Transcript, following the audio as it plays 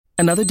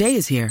Another day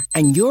is here,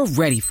 and you're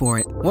ready for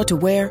it. What to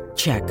wear?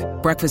 Check.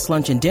 Breakfast,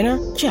 lunch, and dinner?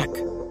 Check.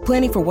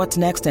 Planning for what's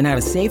next and how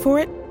to save for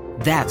it?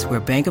 That's where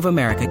Bank of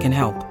America can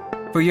help.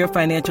 For your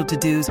financial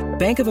to-dos,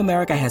 Bank of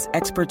America has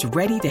experts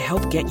ready to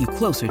help get you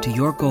closer to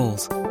your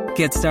goals.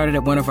 Get started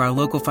at one of our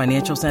local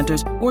financial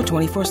centers or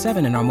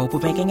 24/7 in our mobile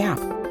banking app.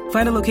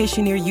 Find a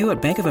location near you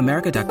at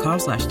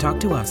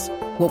bankofamerica.com/talktous.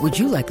 What would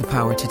you like the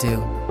power to do?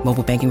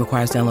 Mobile banking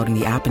requires downloading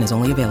the app and is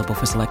only available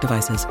for select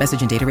devices.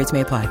 Message and data rates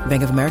may apply.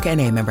 Bank of America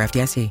N.A., member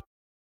FDIC.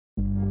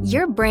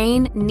 Your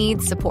brain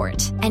needs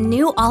support, and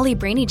new Ollie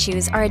Brainy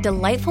Chews are a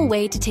delightful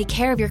way to take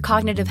care of your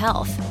cognitive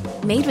health.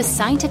 Made with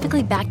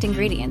scientifically backed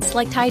ingredients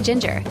like Thai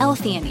ginger,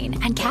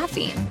 L-theanine, and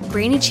caffeine,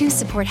 Brainy Chews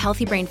support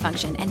healthy brain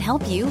function and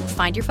help you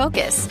find your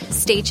focus,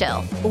 stay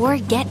chill, or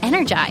get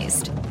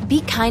energized.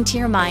 Be kind to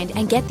your mind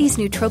and get these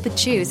nootropic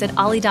chews at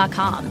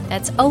ollie.com.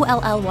 That's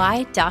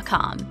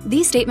OLLY.com.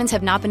 These statements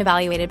have not been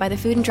evaluated by the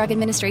Food and Drug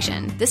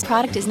Administration. This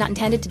product is not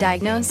intended to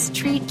diagnose,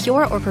 treat,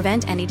 cure, or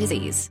prevent any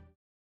disease.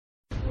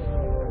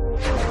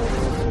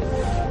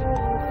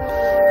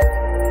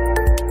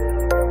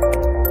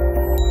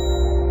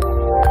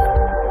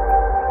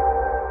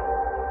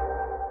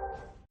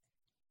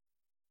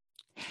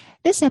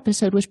 This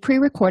episode was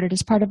pre-recorded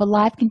as part of a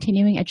live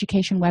continuing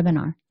education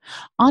webinar.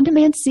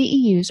 On-demand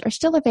CEUs are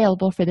still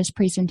available for this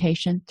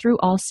presentation through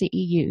All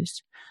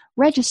CEUs.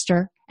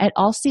 Register at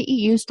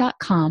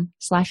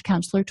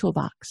allceus.com/counselor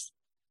toolbox.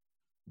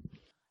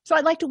 So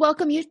I'd like to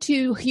welcome you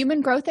to Human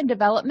Growth and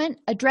Development,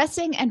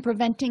 Addressing and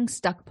Preventing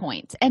Stuck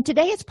Points. And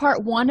today is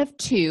part 1 of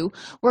 2.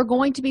 We're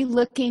going to be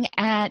looking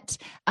at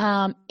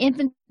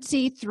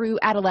infancy through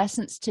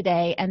adolescence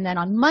today. And then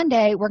on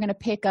Monday, we're going to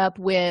pick up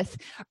with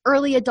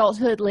early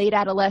adulthood, late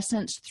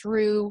adolescence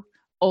through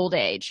old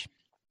age.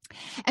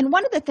 And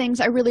one of the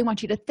things I really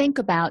want you to think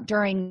about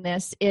during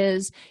this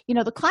is,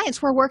 the clients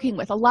we're working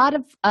with, a lot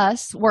of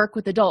us work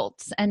with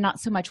adults and not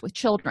so much with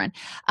children.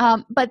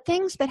 But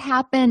things that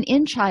happen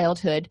in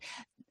childhood,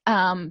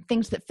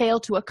 things that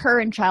fail to occur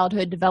in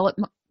childhood,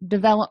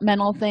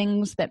 developmental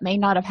things that may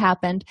not have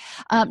happened,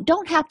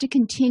 don't have to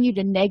continue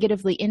to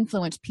negatively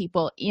influence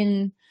people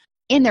in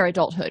their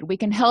adulthood. We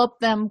can help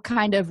them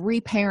kind of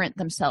reparent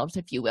themselves,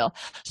 if you will.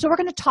 So we're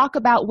going to talk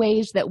about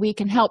ways that we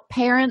can help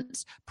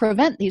parents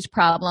prevent these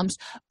problems,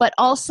 but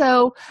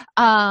also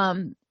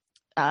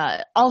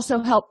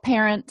help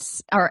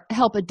parents or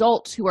help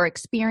adults who are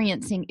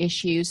experiencing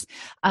issues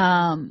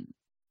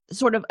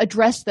sort of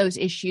address those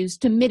issues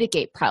to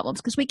mitigate problems,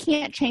 because we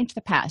can't change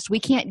the past. We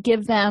can't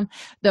give them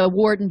the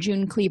Ward and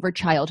June Cleaver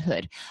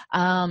childhood.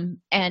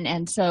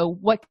 And so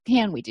what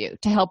can we do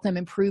to help them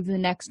improve the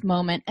next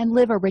moment and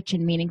live a rich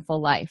and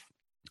meaningful life?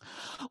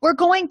 We're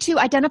going to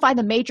identify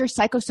the major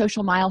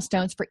psychosocial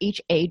milestones for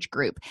each age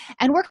group.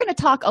 And we're going to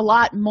talk a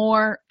lot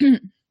more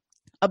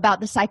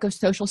about the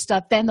psychosocial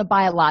stuff than the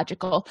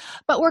biological,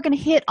 but we're going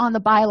to hit on the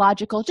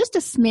biological just a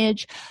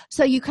smidge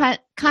so you kind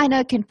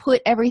of can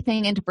put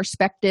everything into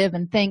perspective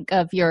and think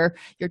of your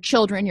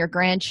children, your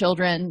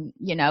grandchildren,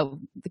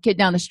 the kid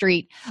down the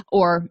street,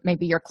 or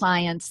maybe your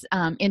clients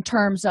in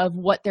terms of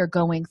what they're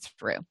going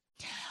through.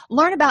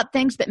 Learn about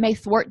things that may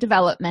thwart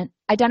development,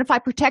 identify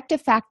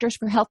protective factors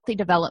for healthy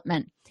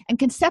development, and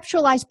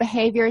conceptualize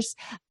behaviors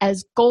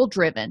as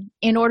goal-driven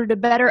in order to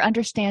better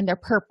understand their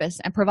purpose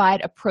and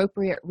provide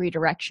appropriate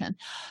redirection.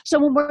 So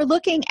when we're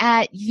looking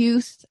at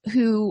youth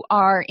who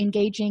are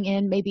engaging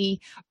in maybe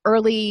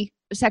early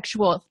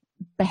sexual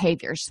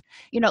behaviors,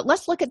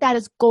 let's look at that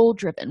as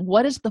goal-driven.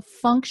 What is the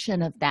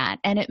function of that?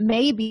 And it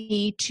may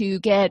be to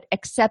get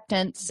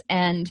acceptance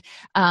and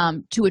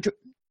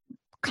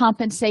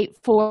compensate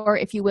for,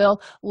 if you will,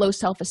 low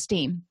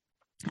self-esteem.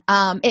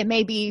 It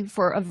may be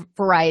for a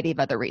variety of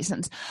other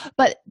reasons,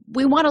 but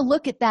we want to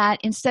look at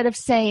that instead of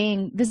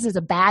saying this is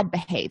a bad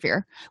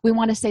behavior. We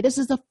want to say this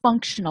is a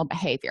functional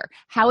behavior.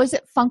 How is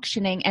it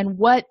functioning, and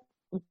what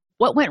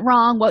went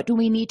wrong? What do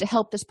we need to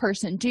help this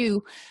person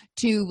do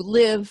to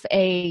live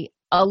a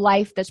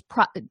life that's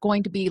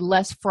going to be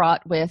less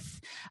fraught with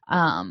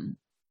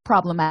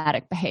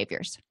problematic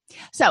behaviors?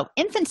 So,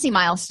 infancy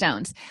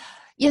milestones.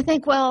 You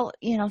think, well,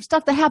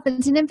 stuff that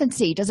happens in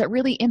infancy, does it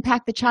really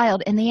impact the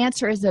child? And the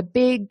answer is a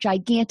big,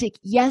 gigantic,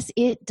 yes,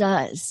 it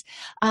does.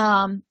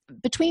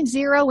 Between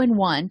 0 and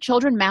 1,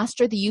 children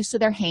master the use of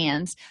their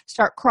hands,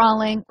 start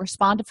crawling,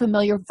 respond to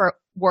familiar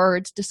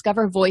words,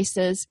 discover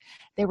voices.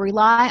 They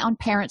rely on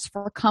parents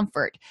for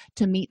comfort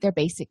to meet their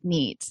basic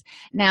needs.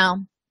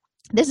 Now,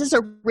 this is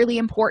a really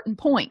important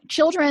point.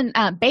 Children,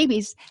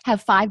 babies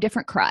have 5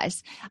 different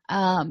cries,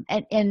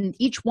 and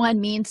each one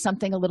means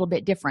something a little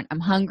bit different.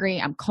 I'm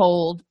hungry, I'm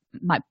cold,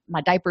 my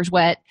diaper's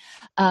wet.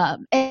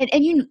 And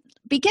you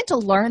begin to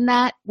learn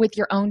that with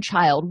your own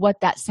child, what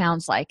that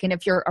sounds like. And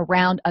if you're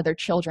around other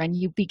children,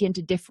 you begin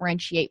to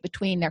differentiate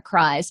between their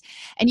cries.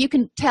 And you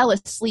can tell a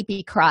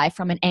sleepy cry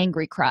from an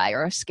angry cry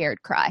or a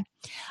scared cry.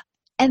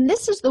 And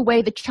this is the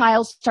way the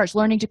child starts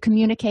learning to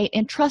communicate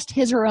and trust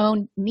his or her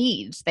own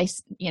needs. They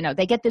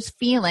get this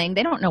feeling.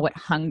 They don't know what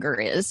hunger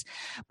is,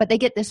 but they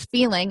get this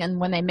feeling. And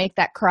when they make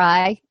that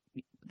cry,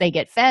 they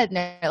get fed and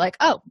they're like,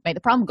 oh, made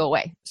the problem go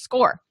away.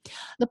 Score.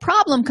 The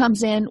problem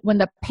comes in when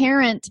the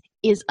parent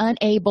is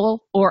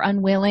unable or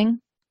unwilling,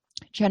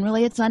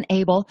 generally it's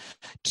unable,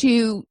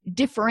 to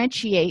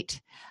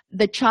differentiate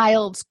the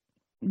child's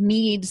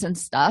needs and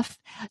stuff.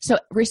 So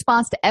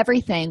responds to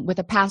everything with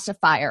a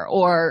pacifier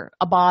or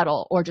a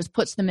bottle, or just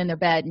puts them in their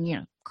bed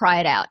and, cry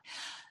it out.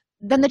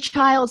 Then the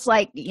child's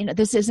like,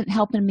 this isn't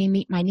helping me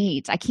meet my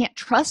needs. I can't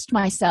trust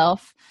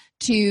myself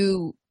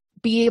to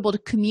be able to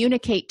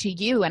communicate to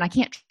you, and I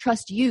can't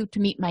trust you to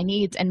meet my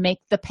needs and make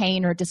the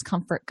pain or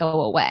discomfort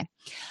go away.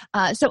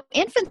 So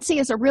infancy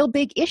is a real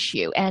big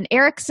issue, and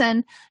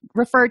Erickson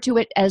referred to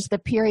it as the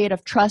period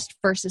of trust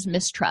versus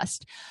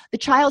mistrust. The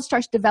child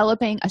starts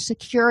developing a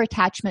secure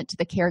attachment to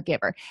the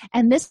caregiver,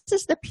 and this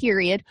is the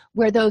period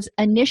where those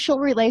initial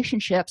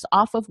relationships,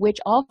 off of which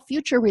all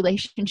future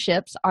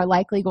relationships are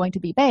likely going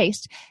to be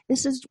based,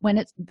 this is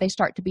when they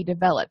start to be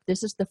developed.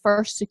 This is the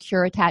first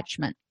secure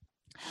attachment.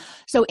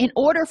 So in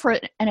order for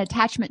an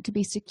attachment to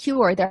be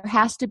secure, there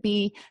has to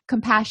be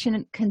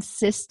compassionate,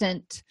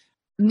 consistent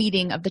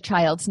meeting of the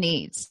child's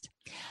needs.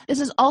 This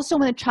is also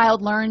when the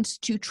child learns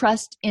to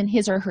trust in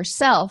his or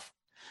herself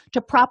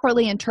to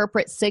properly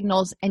interpret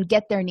signals and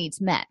get their needs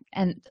met.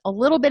 And a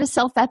little bit of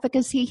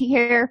self-efficacy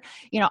here.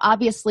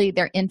 Obviously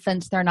they're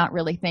infants. They're not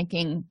really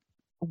thinking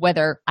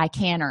whether I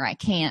can or I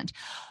can't.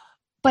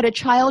 But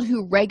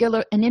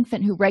an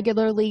infant who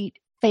regularly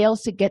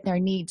fails to get their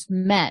needs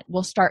met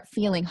will start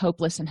feeling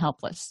hopeless and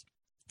helpless.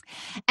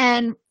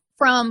 And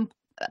from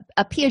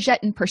a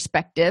Piagetian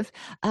perspective,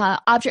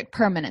 object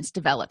permanence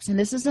develops. And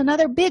this is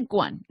another big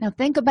one. Now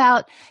think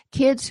about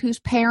kids whose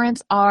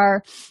parents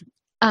are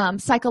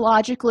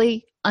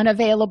psychologically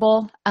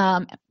unavailable,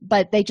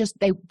 but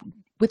they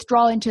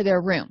withdraw into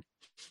their room.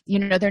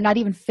 They're not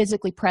even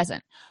physically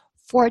present.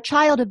 For a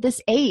child of this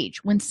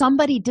age, when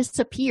somebody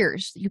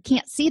disappears, you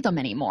can't see them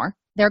anymore.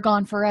 They're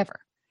gone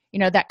forever.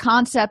 That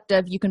concept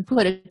of you can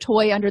put a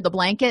toy under the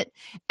blanket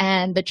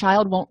and the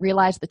child won't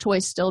realize the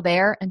toy's still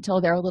there until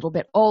they're a little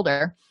bit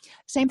older.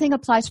 Same thing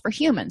applies for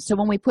humans. So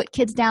when we put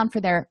kids down for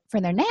their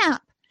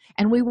nap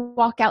and we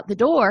walk out the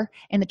door,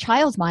 in the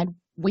child's mind,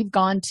 we've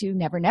gone to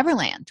Never Never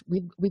Land.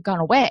 We've gone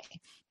away.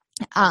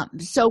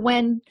 So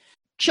when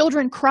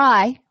children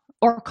cry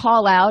or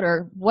call out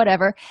or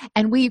whatever,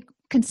 and we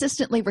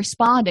consistently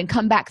respond and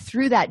come back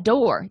through that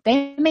door,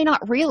 they may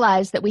not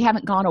realize that we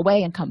haven't gone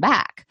away and come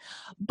back,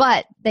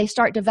 but they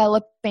start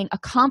developing a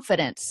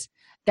confidence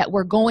that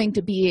we're going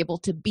to be able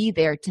to be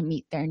there to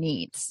meet their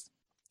needs.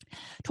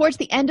 Towards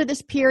the end of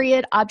this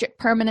period, object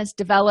permanence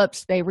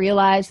develops. They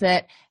realize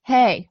that,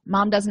 hey,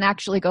 mom doesn't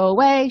actually go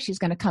away. She's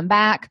going to come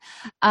back.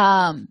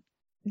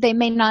 They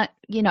may not,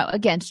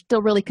 again,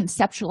 still really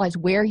conceptualize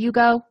where you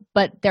go,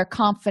 but they're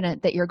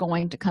confident that you're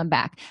going to come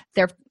back.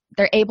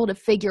 They're able to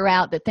figure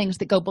out that things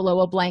that go below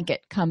a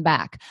blanket come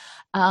back.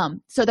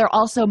 So they're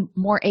also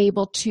more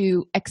able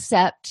to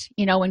accept,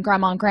 when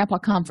grandma and grandpa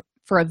come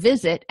for a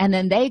visit and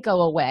then they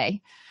go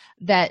away,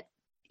 that,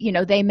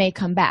 they may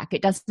come back.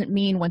 It doesn't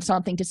mean when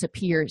something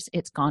disappears,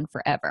 it's gone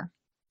forever.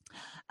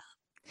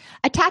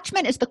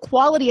 Attachment is the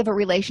quality of a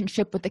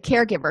relationship with the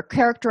caregiver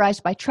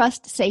characterized by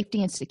trust,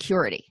 safety, and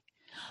security.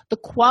 The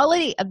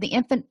quality of the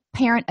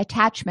infant-parent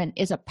attachment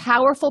is a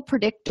powerful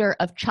predictor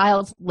of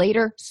child's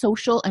later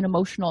social and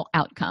emotional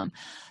outcome.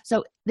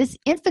 So this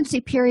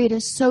infancy period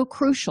is so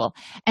crucial.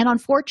 And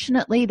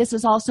unfortunately, this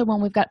is also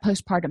when we've got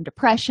postpartum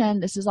depression.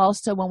 This is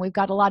also when we've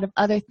got a lot of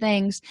other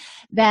things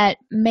that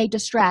may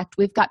distract.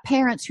 We've got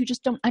parents who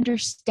just don't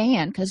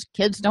understand, because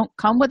kids don't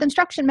come with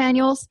instruction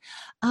manuals.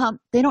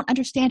 They don't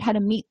understand how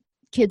to meet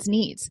kids'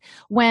 needs.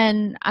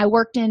 When I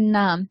worked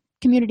in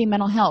community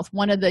mental health,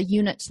 one of the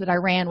units that I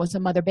ran was a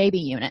mother-baby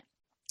unit.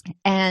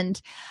 And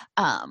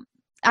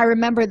I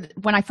remember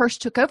when I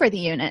first took over the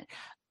unit,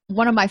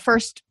 one of my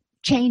first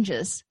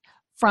changes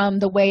from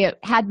the way it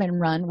had been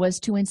run was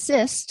to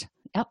insist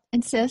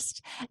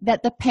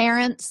that the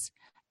parents,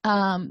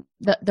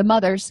 the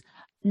mothers,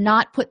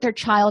 not put their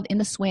child in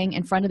the swing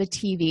in front of the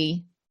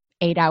TV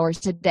 8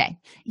 hours a day.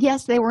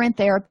 Yes, they were in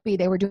therapy,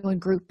 they were doing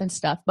group and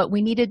stuff, but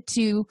we needed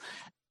to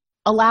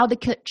allow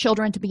the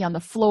children to be on the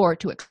floor,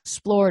 to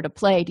explore, to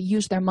play, to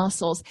use their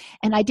muscles.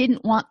 And I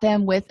didn't want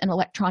them with an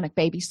electronic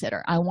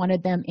babysitter. I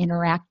wanted them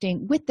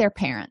interacting with their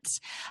parents,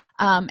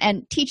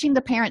 and teaching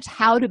the parents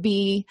how to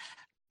be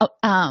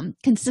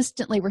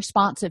consistently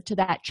responsive to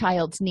that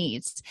child's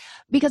needs.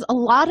 Because a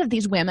lot of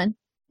these women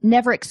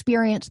never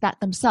experienced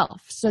that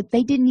themselves. So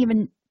they didn't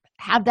even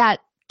have that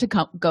to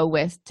go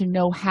with, to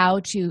know how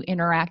to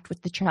interact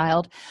with the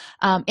child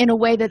in a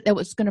way that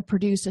was going to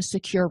produce a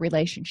secure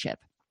relationship.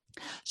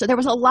 So there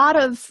was a lot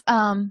of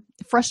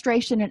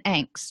frustration and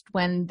angst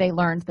when they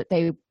learned that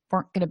they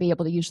weren't going to be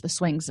able to use the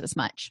swings as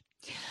much.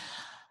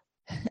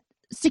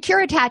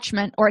 Secure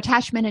attachment, or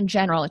attachment in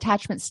general,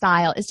 attachment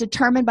style, is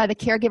determined by the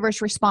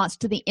caregiver's response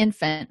to the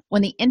infant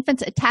when the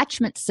infant's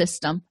attachment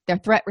system, their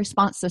threat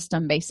response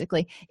system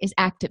basically, is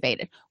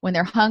activated. When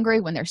they're hungry,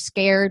 when they're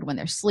scared, when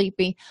they're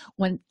sleepy,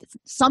 when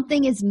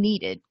something is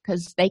needed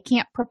because they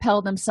can't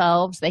propel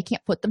themselves, they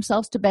can't put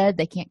themselves to bed,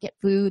 they can't get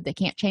food, they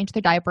can't change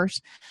their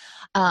diapers.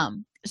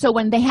 So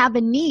when they have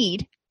a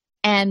need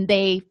and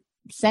they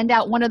send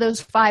out one of those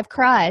 5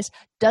 cries,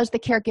 does the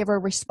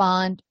caregiver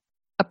respond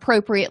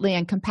appropriately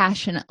and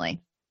compassionately?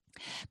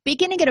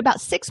 Beginning at about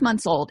 6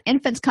 months old,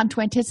 infants come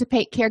to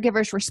anticipate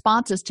caregivers'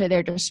 responses to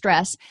their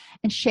distress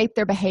and shape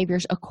their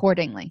behaviors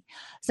accordingly.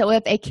 So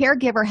if a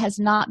caregiver has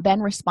not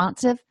been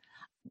responsive,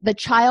 the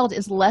child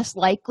is less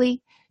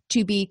likely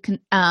to be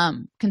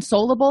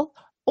consolable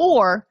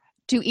or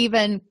to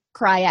even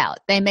cry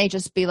out. They may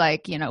just be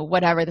like,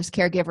 whatever, this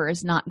caregiver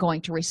is not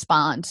going to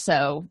respond,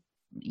 so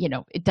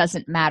it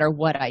doesn't matter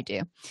what I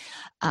do.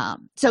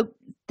 So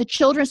the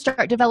children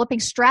start developing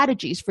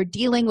strategies for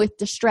dealing with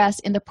distress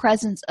in the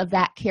presence of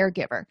that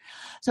caregiver.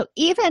 So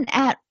even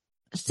at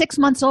 6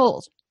 months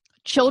old,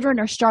 children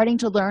are starting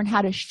to learn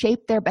how to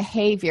shape their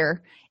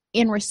behavior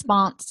in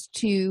response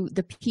to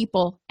the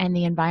people and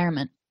the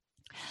environment.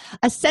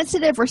 A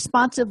sensitive,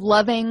 responsive,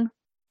 loving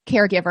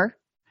caregiver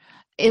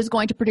is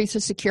going to produce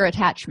a secure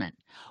attachment.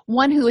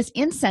 One who is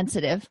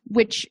insensitive,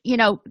 which,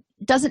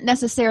 doesn't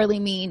necessarily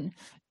mean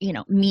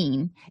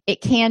mean.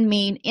 It can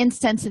mean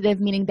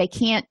insensitive, meaning they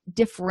can't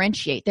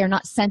differentiate. They're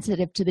not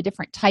sensitive to the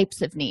different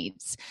types of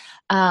needs.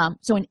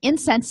 So an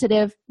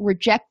insensitive,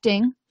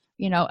 rejecting,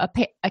 a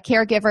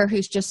caregiver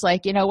who's just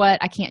like,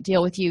 what, I can't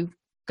deal with you,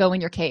 go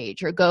in your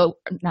cage, or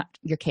not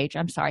your cage,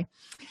 I'm sorry,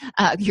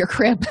 your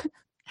crib,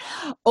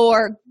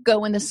 or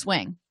go in the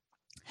swing.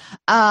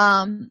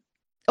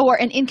 Or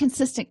an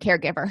inconsistent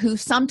caregiver who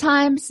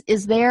sometimes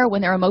is there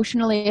when they're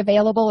emotionally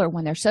available or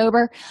when they're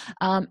sober,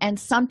 and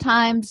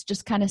sometimes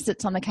just kind of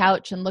sits on the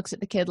couch and looks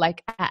at the kid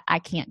like, I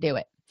can't do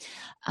it.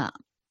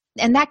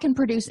 And that can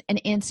produce an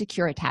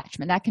insecure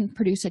attachment. That can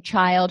produce a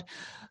child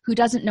who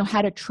doesn't know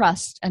how to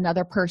trust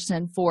another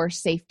person for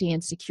safety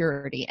and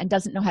security and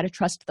doesn't know how to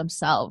trust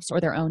themselves or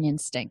their own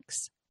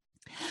instincts.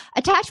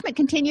 Attachment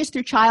continues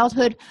through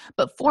childhood,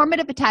 but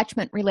formative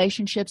attachment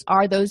relationships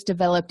are those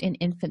developed in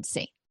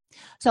infancy.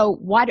 So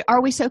why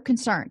are we so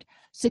concerned?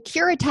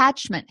 Secure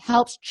attachment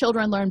helps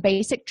children learn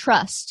basic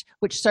trust,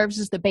 which serves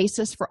as the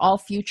basis for all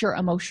future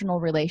emotional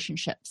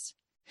relationships.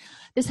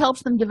 This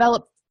helps them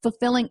develop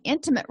fulfilling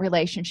intimate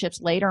relationships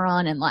later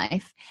on in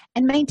life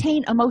and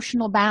maintain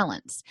emotional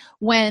balance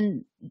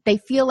when they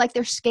feel like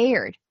they're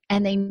scared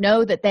and they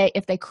know that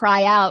if they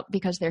cry out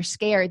because they're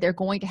scared, they're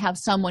going to have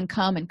someone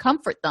come and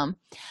comfort them.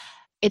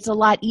 It's a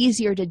lot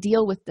easier to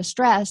deal with the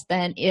stress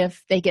than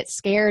if they get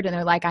scared and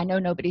they're like, I know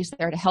nobody's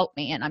there to help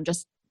me and I'm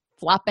just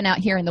flopping out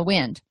here in the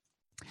wind.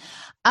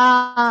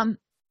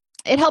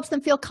 It helps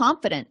them feel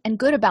confident and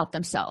good about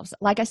themselves.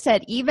 Like I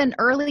said, even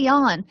early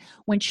on,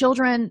 when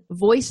children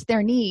voice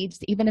their needs,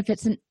 even if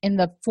it's in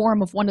the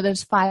form of one of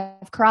those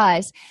 5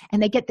 cries,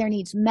 and they get their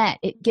needs met,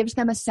 it gives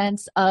them a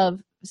sense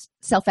of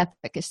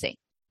self-efficacy.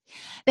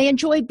 They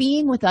enjoy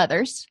being with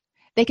others.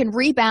 They can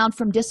rebound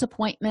from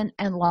disappointment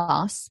and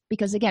loss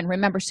because, again,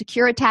 remember,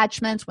 secure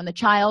attachments,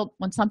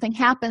 when something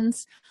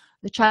happens,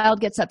 the child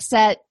gets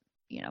upset,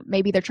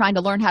 maybe they're trying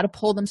to learn how to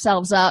pull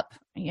themselves up,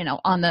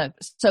 on the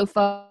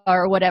sofa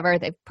or whatever.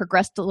 They've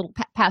progressed a little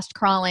past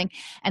crawling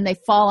and they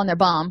fall on their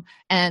bum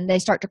and they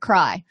start to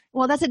cry.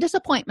 Well, that's a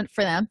disappointment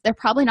for them. They're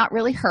probably not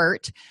really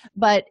hurt,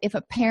 but if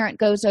a parent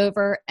goes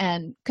over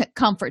and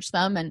comforts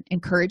them and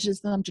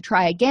encourages them to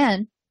try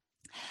again,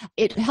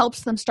 it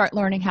helps them start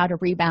learning how to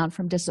rebound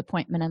from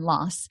disappointment and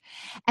loss.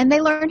 And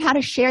they learn how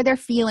to share their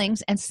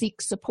feelings and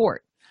seek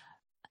support.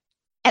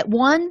 At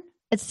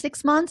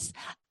 6 months,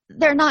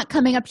 they're not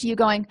coming up to you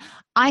going,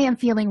 I am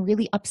feeling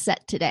really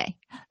upset today.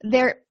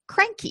 They're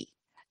cranky.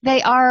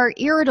 They are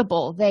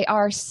irritable. They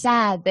are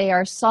sad. They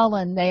are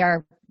sullen. They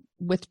are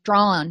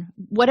withdrawn.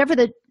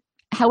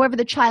 However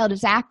the child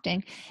is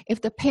acting,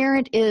 if the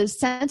parent is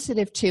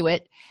sensitive to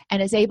it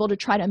and is able to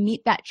try to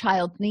meet that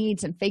child's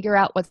needs and figure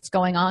out what's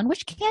going on,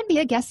 which can be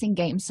a guessing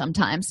game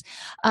sometimes,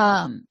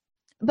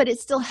 but it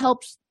still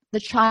helps the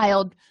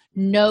child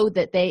know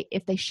that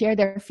if they share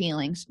their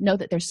feelings, know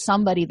that there's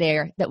somebody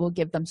there that will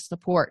give them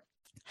support.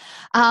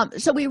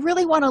 So we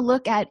really want to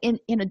look at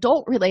in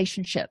adult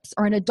relationships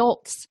or in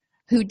adults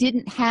who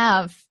didn't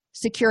have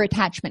secure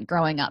attachment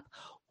growing up,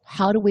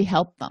 how do we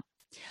help them?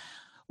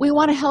 We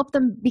want to help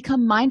them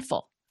become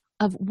mindful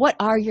of what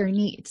are your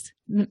needs.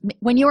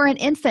 When you were an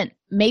infant,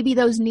 maybe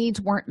those needs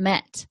weren't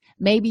met.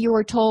 Maybe you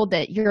were told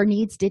that your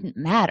needs didn't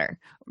matter,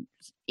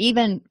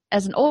 even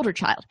as an older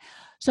child.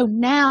 So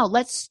now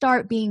let's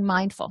start being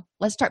mindful.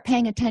 Let's start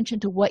paying attention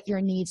to what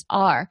your needs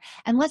are.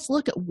 And let's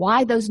look at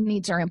why those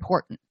needs are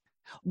important.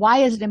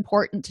 Why is it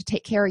important to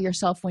take care of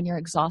yourself when you're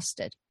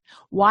exhausted?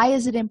 Why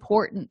is it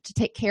important to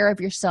take care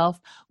of yourself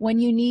when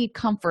you need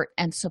comfort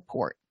and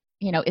support?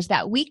 Is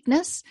that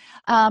weakness,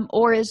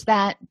 or is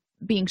that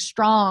being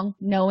strong,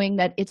 knowing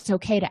that it's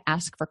okay to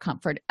ask for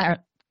comfort,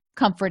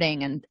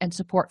 comforting and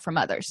support from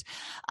others.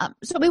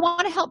 So we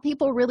want to help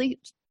people really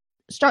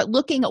start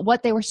looking at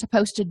what they were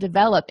supposed to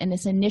develop in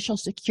this initial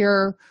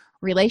secure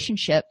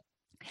relationship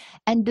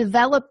and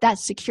develop that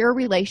secure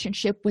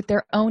relationship with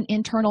their own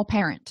internal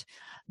parent,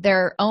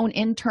 their own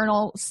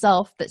internal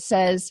self that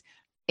says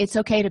it's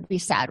okay to be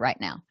sad right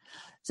now.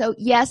 So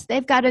yes,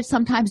 they've got to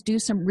sometimes do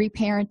some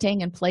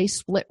reparenting and play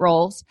split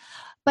roles,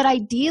 but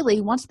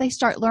ideally, once they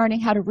start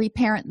learning how to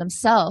reparent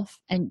themselves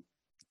and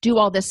do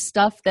all this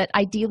stuff that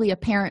ideally a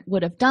parent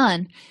would have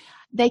done,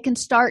 they can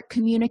start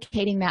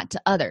communicating that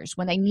to others.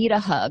 When they need a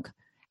hug,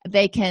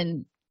 they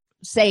can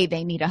say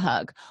they need a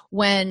hug.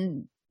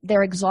 When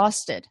they're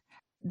exhausted,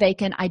 they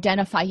can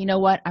identify, you know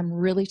what, I'm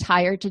really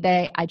tired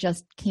today. I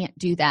just can't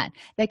do that.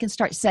 They can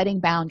start setting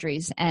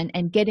boundaries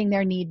and getting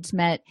their needs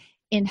met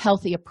in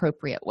healthy,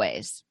 appropriate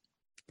ways.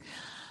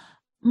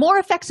 More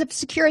effects of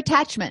secure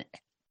attachment.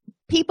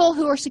 People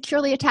who are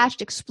securely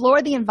attached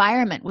explore the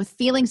environment with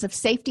feelings of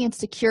safety and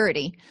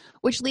security,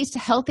 which leads to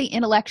healthy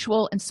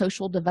intellectual and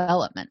social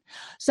development.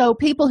 So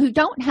people who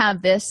don't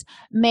have this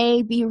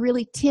may be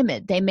really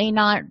timid. They may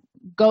not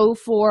go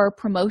for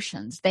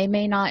promotions. They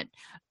may not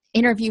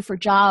interview for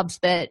jobs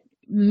that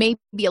may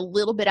be a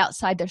little bit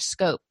outside their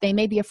scope. They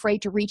may be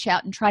afraid to reach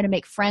out and try to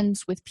make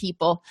friends with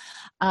people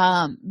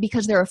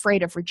because they're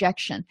afraid of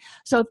rejection.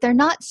 So if they're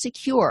not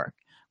secure,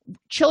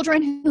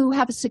 children who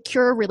have a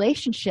secure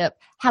relationship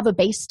have a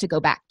base to go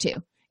back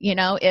to. You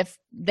know, if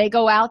they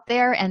go out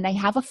there and they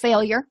have a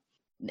failure,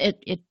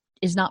 it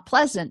is not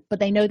pleasant, but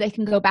they know they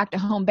can go back to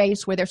home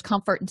base where there's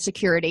comfort and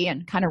security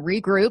and kind of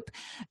regroup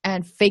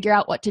and figure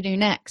out what to do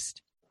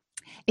next.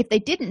 If they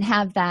didn't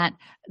have that,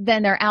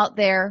 then they're out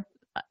there,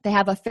 they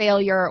have a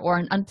failure or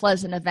an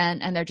unpleasant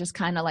event, and they're just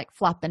kind of like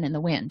flopping in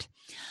the wind.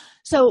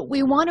 So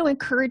we want to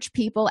encourage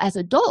people as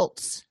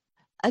adults,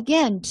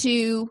 again,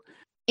 to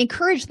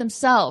encourage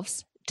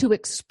themselves to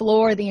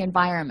explore the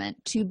environment,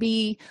 to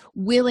be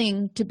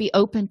willing to be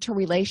open to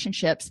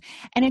relationships,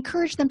 and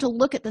encourage them to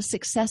look at the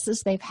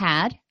successes they've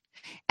had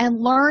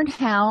and learn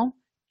how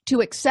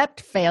to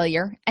accept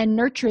failure and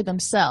nurture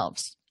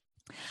themselves.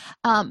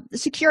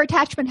 Secure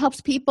attachment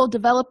helps people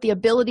develop the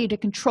ability to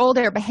control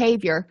their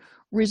behavior,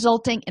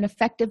 resulting in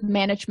effective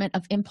management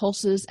of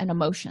impulses and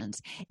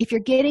emotions. If you're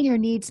getting your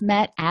needs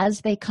met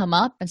as they come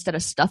up instead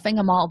of stuffing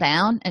them all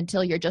down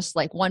until you're just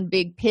like one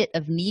big pit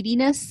of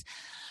neediness,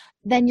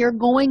 then you're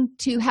going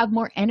to have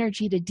more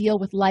energy to deal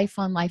with life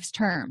on life's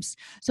terms.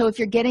 So if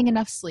you're getting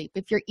enough sleep,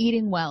 if you're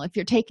eating well, if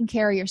you're taking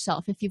care of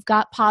yourself, if you've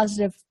got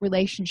positive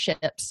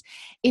relationships,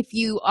 if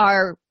you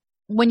are,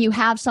 when you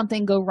have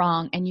something go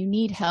wrong and you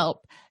need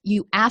help,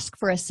 you ask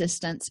for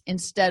assistance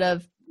instead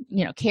of,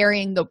 you know,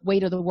 carrying the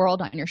weight of the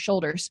world on your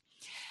shoulders,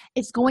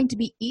 it's going to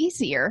be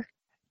easier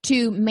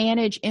to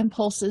manage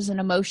impulses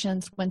and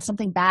emotions when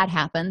something bad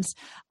happens,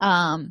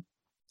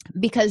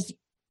 because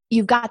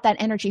you've got that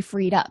energy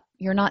freed up.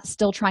 You're not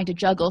still trying to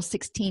juggle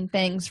 16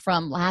 things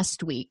from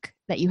last week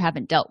that you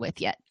haven't dealt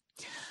with yet.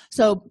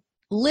 So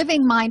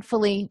living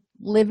mindfully,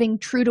 living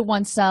true to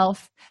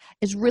oneself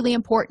is really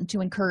important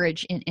to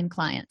encourage in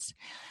clients.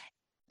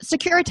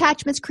 Secure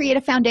attachments create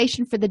a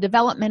foundation for the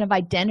development of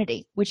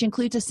identity, which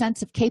includes a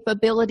sense of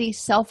capability,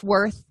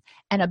 self-worth,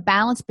 and a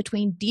balance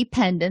between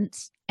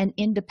dependence and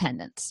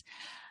independence.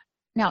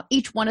 Now,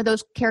 each one of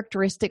those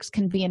characteristics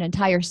can be an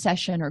entire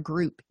session or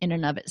group in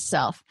and of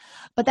itself,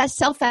 but that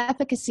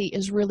self-efficacy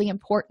is really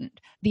important.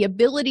 The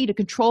ability to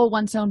control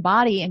one's own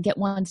body and get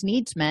one's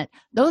needs met,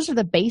 those are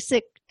the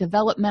basic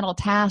developmental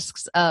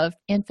tasks of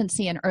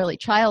infancy and early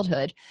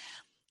childhood.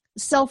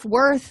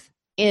 Self-worth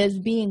is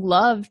being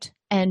loved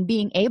and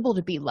being able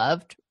to be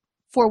loved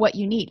for what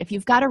you need. If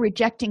you've got a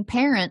rejecting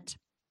parent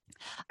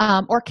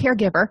or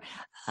caregiver,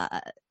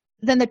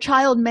 then the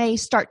child may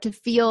start to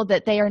feel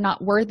that they are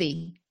not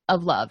worthy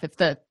of love. If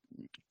the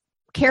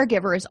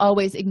caregiver is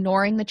always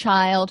ignoring the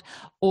child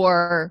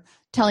or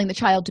telling the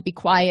child to be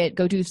quiet,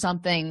 go do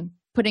something,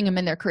 putting them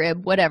in their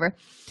crib, whatever,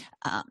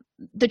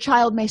 the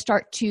child may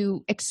start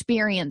to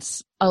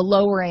experience a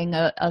lowering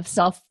of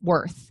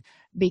self-worth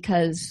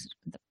because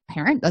the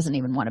parent doesn't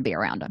even want to be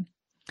around them.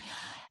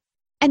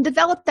 And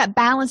develop that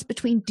balance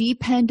between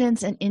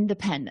dependence and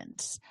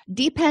independence.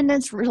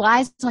 Dependence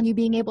relies on you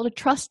being able to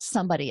trust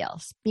somebody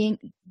else, being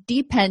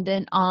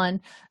dependent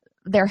on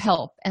their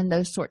help and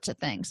those sorts of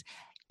things.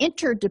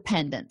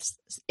 Interdependence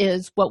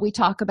is what we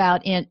talk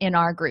about in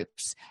our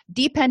groups.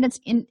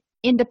 Dependence,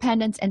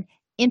 independence, and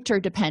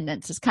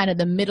interdependence is kind of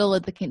the middle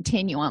of the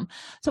continuum.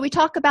 So we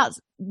talk about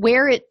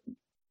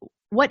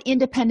what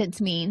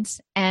independence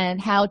means and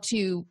how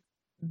to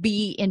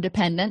be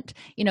independent,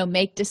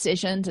 make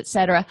decisions,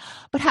 etc.,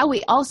 but how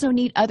we also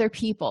need other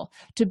people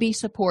to be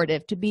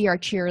supportive, to be our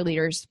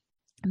cheerleaders,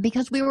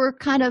 because we were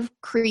kind of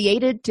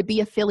created to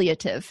be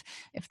affiliative,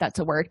 if that's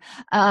a word.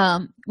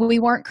 We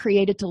weren't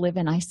created to live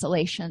in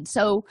isolation.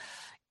 So,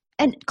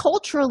 and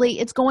culturally,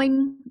 it's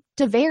going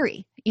to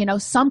vary.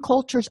 Some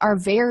cultures are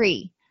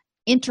very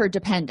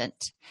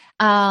interdependent,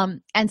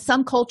 and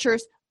some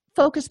cultures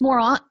focus more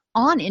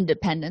on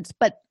independence,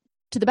 but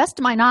to the best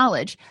of my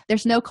knowledge,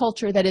 there's no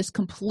culture that is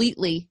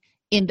completely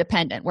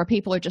independent, where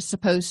people are just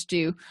supposed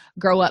to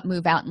grow up,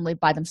 move out, and live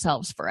by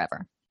themselves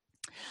forever.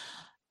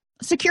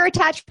 Secure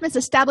attachments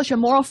establish a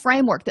moral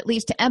framework that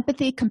leads to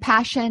empathy,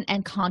 compassion,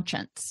 and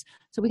conscience.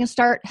 So we can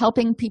start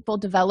helping people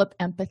develop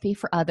empathy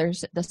for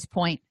others at this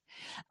point.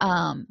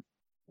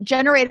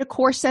 Generate a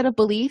core set of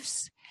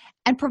beliefs,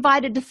 and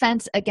provide a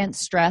defense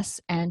against stress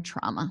and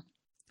trauma.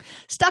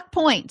 Stuck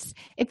points.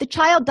 If the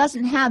child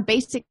doesn't have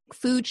basic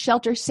food,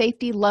 shelter,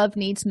 safety, love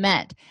needs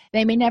met,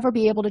 they may never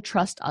be able to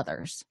trust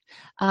others.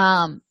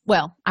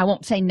 Well, I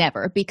won't say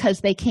never,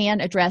 because they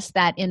can address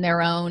that in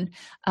their own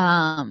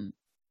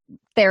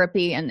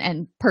therapy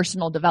and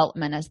personal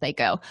development as they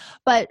go.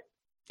 But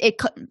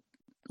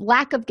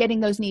lack of getting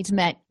those needs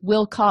met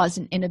will cause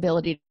an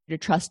inability to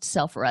trust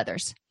self or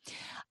others.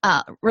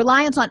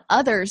 Reliance on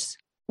others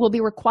will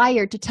be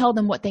required to tell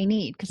them what they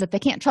need, because if they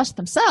can't trust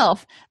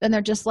themselves, then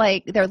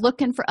they're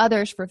looking for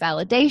others for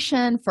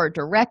validation, for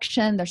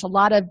direction. There's a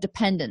lot of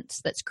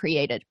dependence that's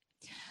created.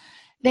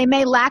 They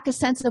may lack a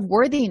sense of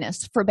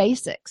worthiness for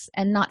basics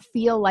and not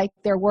feel like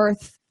they're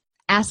worth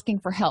asking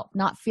for help,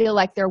 not feel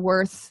like they're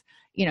worth,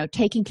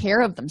 taking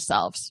care of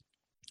themselves.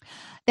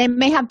 They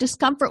may have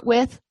discomfort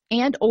with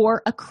and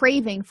or a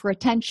craving for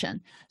attention.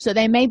 So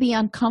they may be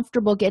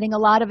uncomfortable getting a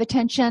lot of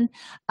attention,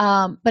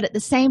 but at the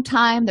same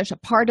time, there's a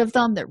part of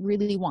them that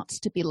really wants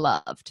to be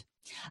loved.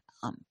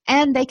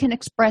 And they can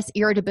express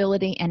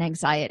irritability and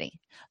anxiety.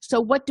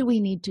 So what do we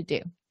need to do?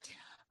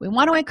 We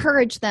want to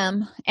encourage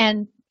them,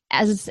 and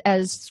as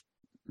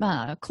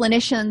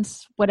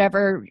clinicians,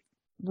 whatever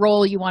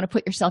role you want to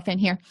put yourself in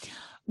here,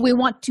 we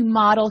want to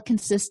model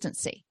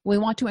consistency. We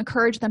want to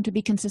encourage them to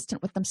be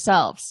consistent with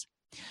themselves.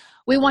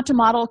 We want to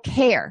model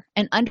care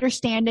and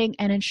understanding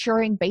and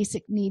ensuring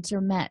basic needs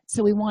are met.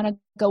 So we want to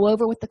go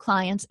over with the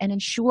clients and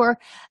ensure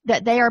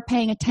that they are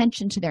paying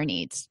attention to their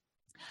needs.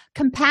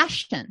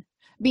 Compassion,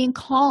 being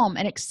calm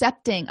and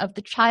accepting of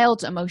the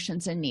child's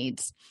emotions and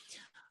needs.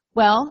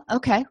 Well,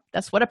 okay,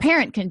 that's what a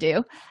parent can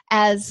do.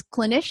 As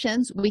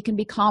clinicians, we can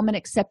be calm and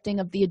accepting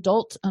of the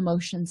adult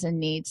emotions and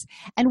needs,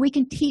 and we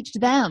can teach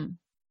them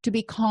to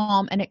be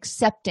calm and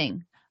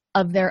accepting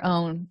of their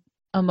own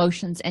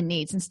emotions and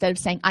needs. Instead of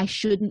saying, I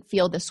shouldn't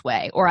feel this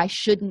way, or I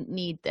shouldn't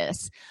need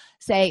this,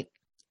 say,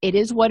 it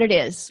is what it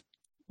is.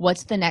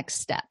 What's the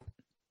next step?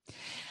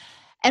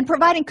 And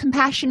providing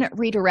compassionate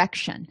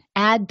redirection.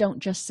 Add, don't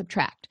just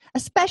subtract.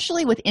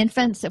 Especially with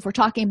infants, if we're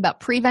talking about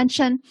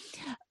prevention,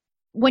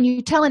 when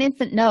you tell an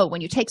infant no,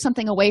 when you take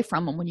something away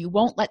from them, when you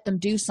won't let them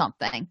do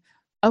something,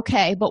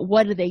 okay, but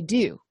what do they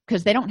do?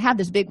 Because they don't have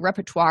this big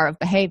repertoire of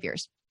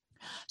behaviors.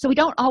 So we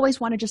don't always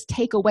want to just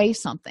take away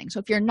something. So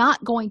if you're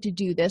not going to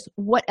do this,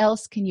 what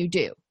else can you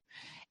do?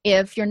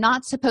 If you're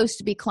not supposed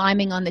to be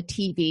climbing on the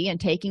TV and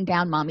taking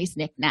down mommy's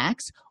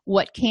knickknacks,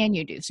 what can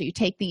you do? So you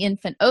take the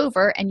infant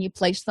over and you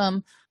place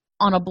them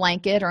on a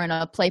blanket or in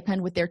a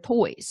playpen with their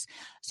toys.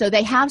 So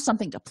they have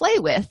something to play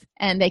with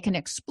and they can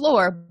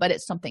explore, but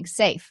it's something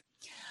safe.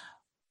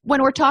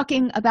 When we're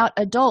talking about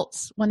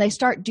adults, when they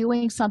start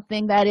doing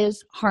something that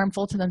is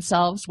harmful to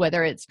themselves,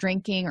 whether it's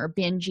drinking or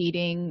binge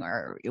eating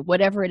or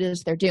whatever it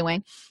is they're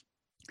doing,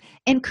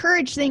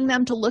 encouraging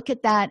them to look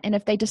at that. And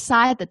if they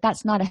decide that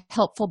that's not a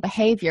helpful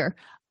behavior,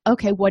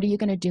 okay, what are you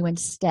going to do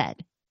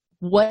instead?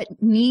 What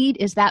need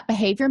is that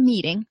behavior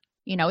meeting?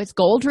 It's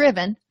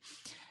goal-driven.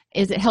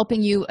 Is it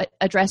helping you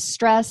address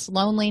stress,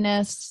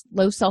 loneliness,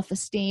 low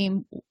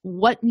self-esteem?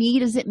 What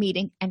need is it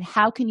meeting, and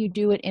how can you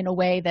do it in a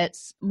way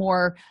that's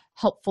more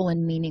helpful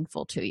and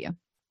meaningful to you?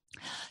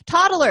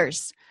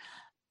 Toddlers,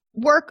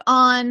 work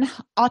on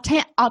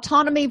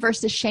autonomy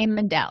versus shame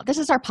and doubt. This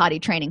is our potty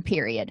training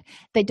period.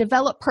 They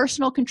develop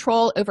personal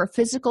control over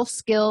physical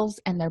skills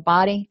and their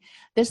body.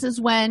 This is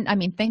when,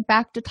 think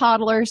back to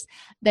toddlers.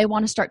 They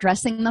want to start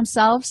dressing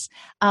themselves.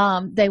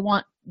 They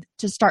want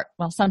to start,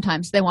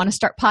 sometimes they want to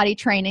start potty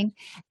training,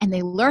 and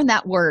they learn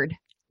that word,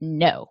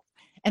 no.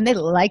 And they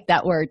like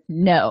that word,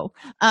 no,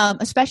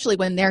 especially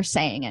when they're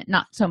saying it,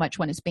 not so much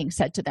when it's being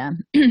said to them.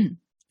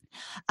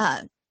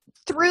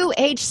 Through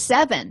age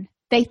 7,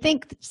 they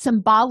think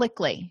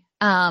symbolically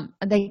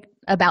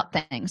about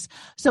things.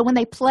 So when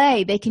they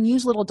play, they can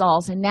use little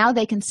dolls, and now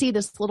they can see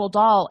this little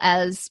doll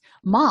as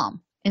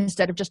mom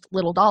instead of just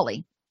little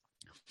dolly.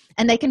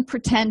 And they can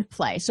pretend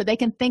play, so they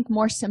can think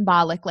more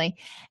symbolically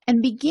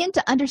and begin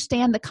to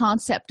understand the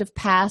concept of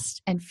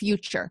past and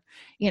future.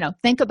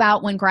 Think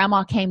about when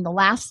grandma came the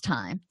last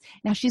time.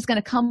 Now she's going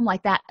to come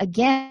like that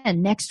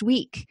again next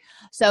week.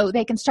 So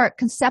they can start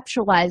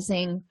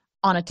conceptualizing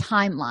on a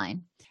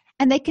timeline,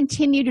 and they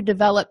continue to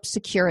develop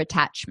secure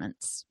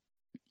attachments.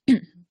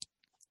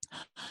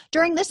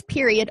 During this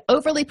period,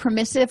 overly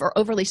permissive or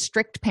overly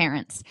strict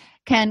parents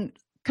can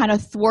kind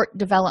of thwart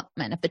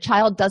development. If the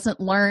child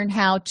doesn't learn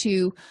how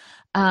to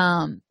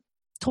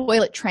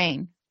toilet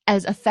train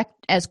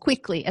as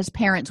quickly as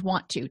parents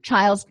want to,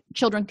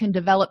 children can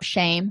develop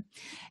shame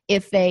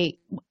if they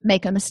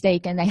make a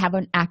mistake and they have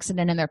an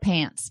accident in their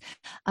pants.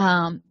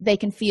 They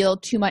can feel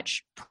too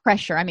much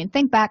pressure.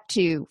 Think back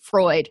to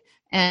Freud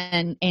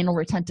and anal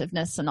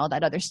retentiveness and all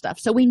that other stuff.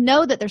 So we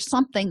know that there's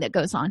something that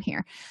goes on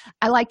here.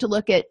 I like to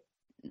look at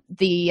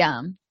the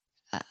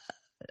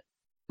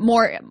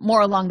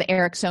more along the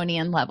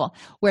Ericksonian level,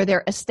 where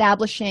they're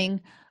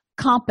establishing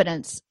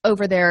competence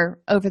over their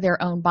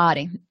own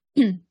body.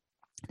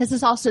 This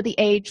is also the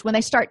age when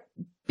they start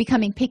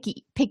becoming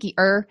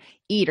pickier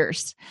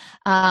eaters,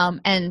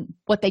 and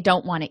what they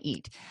don't want to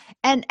eat.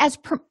 And as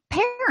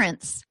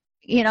parents,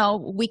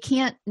 we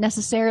can't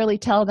necessarily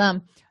tell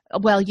them,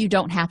 well, you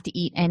don't have to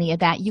eat any of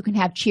that. You can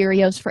have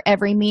Cheerios for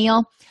every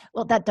meal.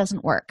 Well, that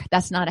doesn't work.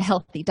 That's not a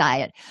healthy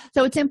diet.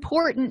 So it's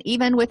important,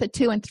 even with a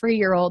 2 and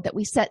 3-year-old, that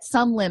we set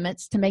some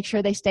limits to make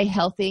sure they stay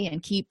healthy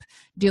and keep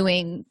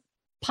doing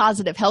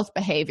positive health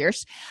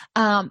behaviors,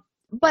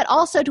 but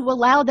also to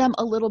allow them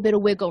a little bit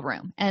of wiggle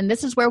room. And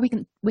this is where we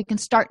can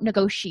start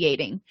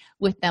negotiating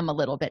with them a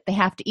little bit. They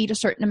have to eat a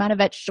certain amount of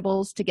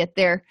vegetables to get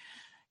their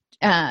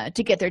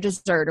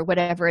dessert or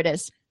whatever it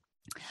is.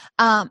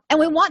 And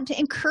we want to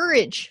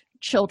encourage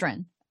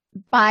children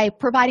by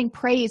providing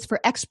praise for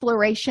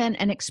exploration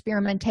and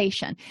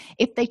experimentation.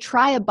 If they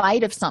try a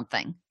bite of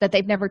something that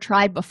they've never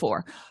tried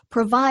before,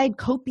 provide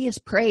copious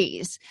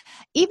praise.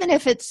 Even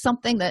if it's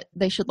something that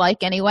they should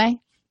like anyway,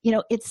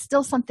 it's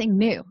still something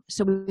new.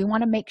 So we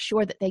want to make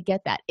sure that they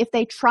get that. If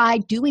they try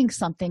doing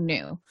something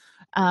new,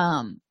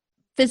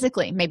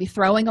 physically, maybe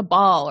throwing a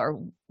ball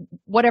or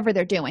whatever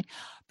they're doing,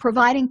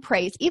 providing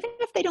praise, even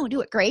if they don't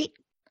do it great,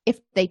 if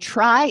they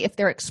try, if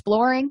they're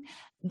exploring,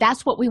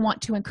 that's what we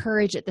want to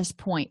encourage at this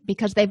point,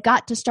 because they've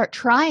got to start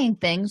trying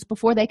things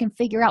before they can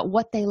figure out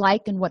what they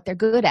like and what they're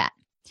good at.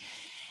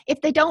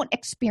 If they don't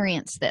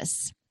experience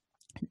this,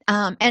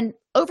 and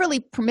overly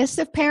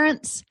permissive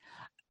parents,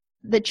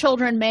 the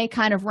children may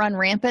kind of run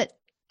rampant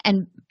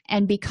and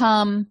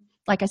become,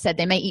 like I said,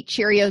 they may eat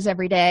Cheerios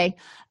every day,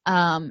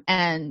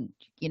 and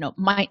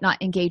might not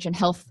engage in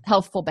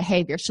healthful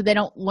behavior, so they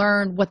don't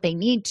learn what they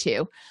need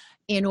to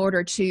in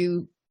order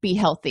to be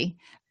healthy.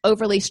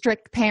 Overly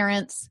strict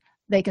parents,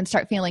 they can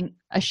start feeling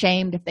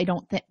ashamed if they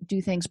don't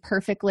do things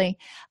perfectly,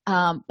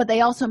 but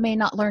they also may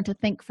not learn to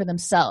think for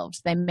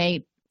themselves. They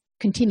may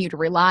continue to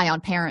rely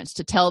on parents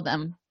to tell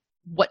them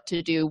what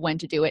to do, when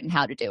to do it, and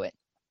how to do it.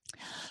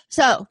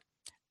 So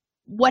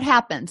what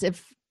happens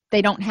if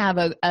they don't have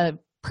a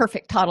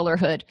perfect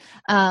toddlerhood?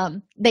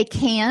 They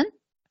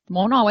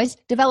won't always,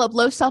 develop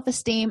low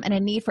self-esteem and a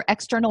need for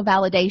external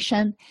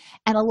validation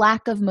and a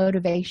lack of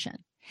motivation.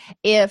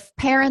 If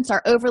parents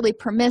are overly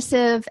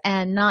permissive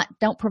and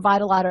don't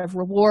provide a lot of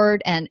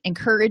reward and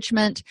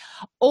encouragement,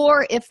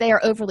 or if they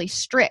are overly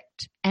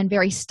strict and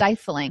very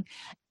stifling,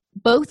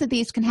 both of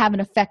these can have an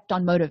effect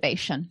on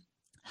motivation.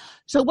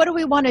 So what do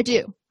we want to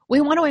do?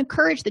 We want to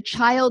encourage the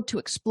child to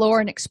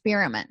explore and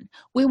experiment.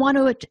 We want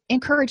to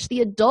encourage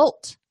the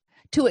adult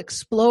to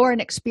explore and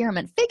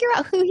experiment. Figure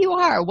out who you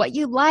are, what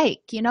you like,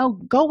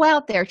 go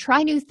out there,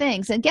 try new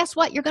things. And guess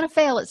what? You're going to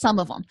fail at some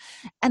of them.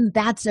 And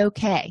that's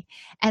okay.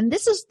 And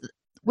this is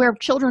where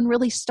children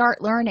really start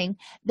learning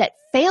that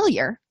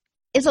failure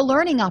is a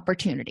learning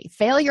opportunity.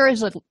 Failure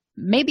is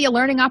maybe a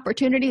learning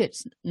opportunity.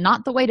 It's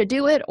not the way to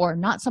do it, or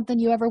not something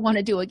you ever want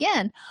to do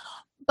again,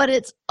 but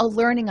it's a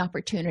learning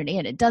opportunity,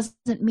 and it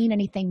doesn't mean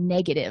anything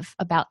negative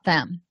about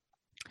them.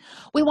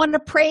 We want to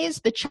praise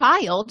the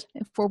child,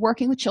 if we're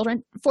working with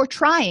children, for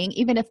trying,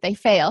 even if they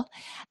fail.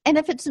 And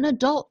if it's an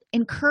adult,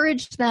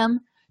 encourage them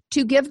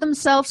to give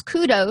themselves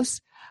kudos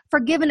for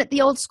giving it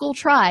the old school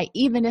try,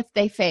 even if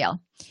they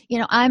fail.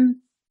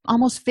 I'm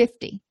almost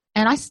 50,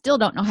 and I still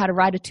don't know how to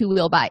ride a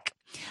 2-wheel bike.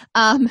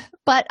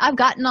 But I've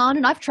gotten on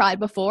and I've tried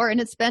before, and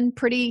it's been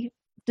pretty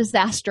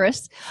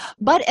disastrous,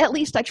 but at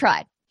least I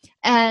tried.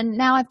 And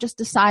now I've just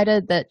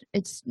decided that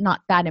it's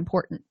not that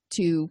important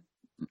to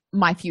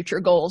my future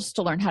goals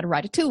to learn how to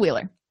ride a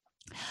 2-wheeler.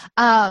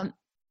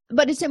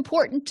 But it's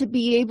important to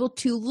be able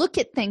to look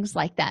at things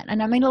like that.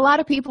 And a lot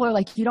of people are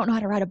like, you don't know how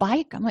to ride a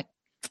bike? I'm like,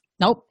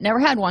 nope, never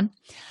had one.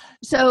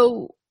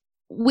 So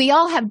we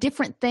all have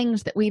different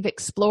things that we've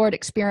explored,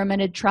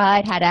 experimented,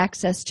 tried, had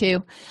access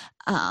to.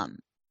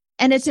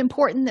 And it's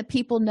important that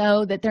people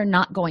know that they're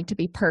not going to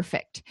be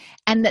perfect,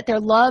 and that they're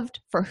loved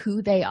for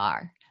who they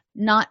are,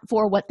 not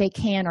for what they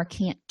can or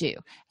can't do.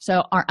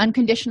 So our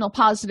unconditional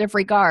positive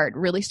regard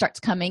really starts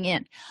coming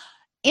in.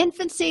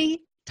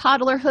 Infancy,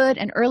 toddlerhood,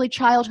 and early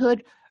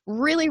childhood,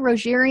 really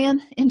Rogerian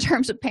in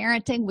terms of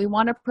parenting. We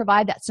want to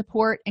provide that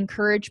support,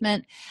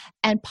 encouragement,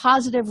 and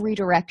positive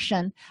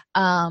redirection,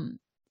 and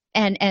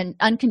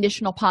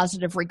unconditional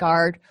positive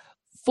regard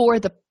for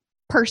the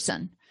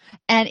person.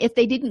 And if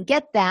they didn't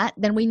get that,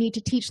 then we need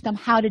to teach them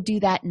how to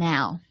do that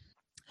now.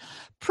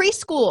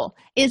 Preschool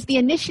is the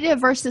initiative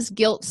versus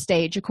guilt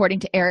stage, according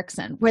to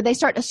Erikson, where they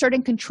start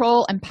asserting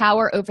control and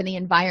power over the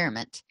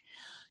environment.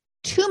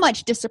 Too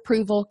much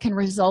disapproval can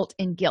result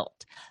in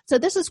guilt. So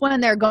this is when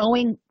they're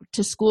going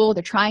to school,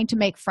 they're trying to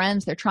make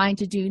friends, they're trying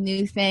to do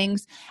new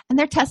things, and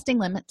they're testing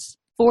limits.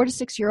 4 to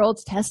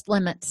 6-year-olds test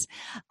limits.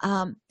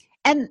 And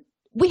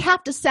we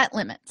have to set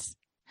limits.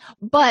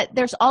 But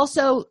there's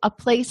also a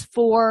place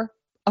for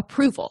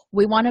approval.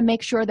 We want to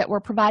make sure that we're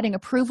providing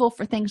approval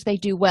for things they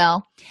do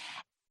well.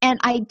 And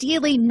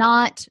ideally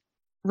not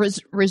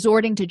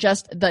resorting to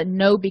just the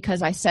no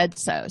because I said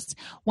so.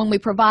 When we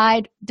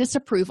provide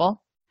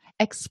disapproval,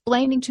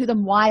 explaining to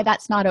them why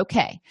that's not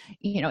okay.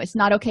 It's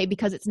not okay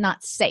because it's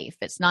not safe.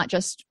 It's not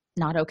just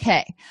not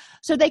okay.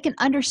 So they can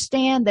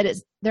understand that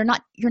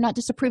you're not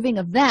disapproving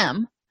of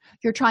them.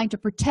 You're trying to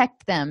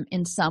protect them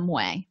in some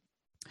way.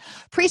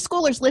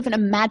 Preschoolers live in a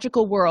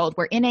magical world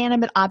where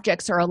inanimate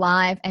objects are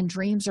alive and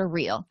dreams are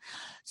real.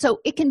 So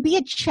it can be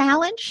a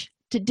challenge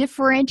to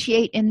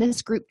differentiate in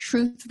this group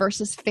truth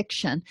versus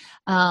fiction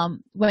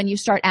when you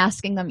start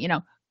asking them,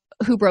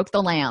 who broke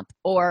the lamp,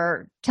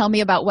 or tell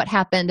me about what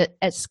happened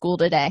at school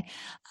today.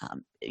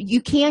 You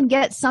can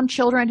get some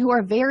children who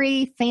are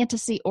very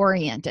fantasy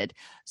oriented,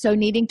 so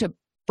needing to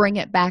bring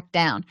it back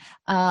down.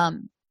 I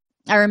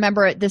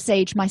remember at this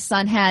age, my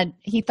son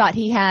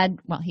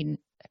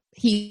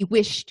he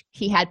wished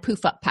he had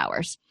poof up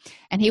powers,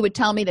 and he would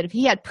tell me that if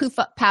he had poof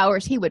up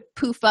powers, he would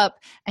poof up,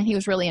 and he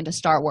was really into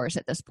Star Wars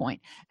at this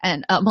point,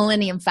 and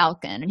Millennium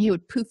Falcon, and he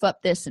would poof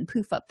up this and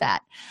poof up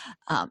that.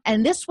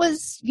 And this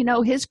was,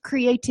 his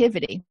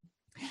creativity.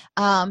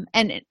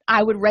 And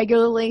I would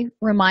regularly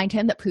remind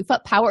him that poof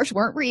up powers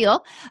weren't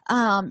real,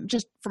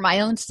 just for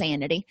my own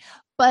sanity.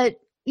 But,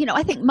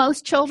 I think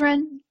most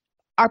children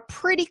are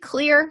pretty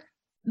clear,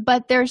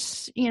 but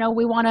there's,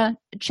 we want to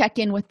check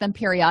in with them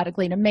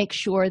periodically to make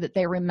sure that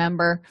they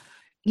remember,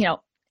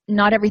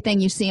 not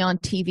everything you see on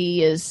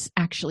TV is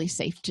actually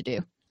safe to do.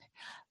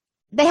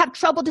 They have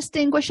trouble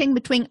distinguishing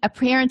between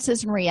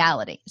appearances and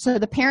reality. So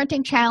the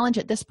parenting challenge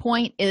at this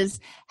point is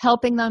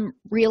helping them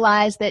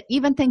realize that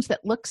even things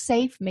that look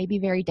safe may be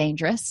very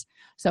dangerous.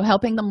 So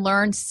helping them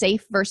learn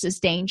safe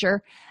versus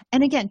danger.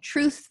 And again,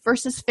 truth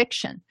versus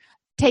fiction.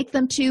 Take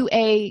them to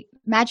a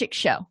magic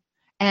show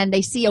and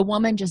they see a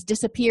woman just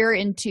disappear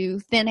into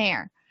thin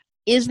air.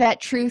 Is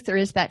that truth or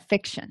is that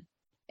fiction?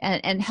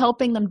 And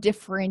helping them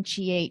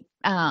differentiate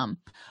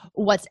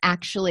what's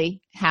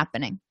actually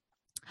happening.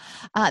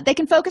 They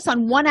can focus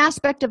on one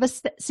aspect of a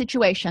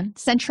situation,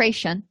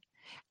 centration,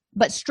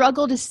 but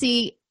struggle to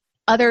see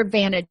other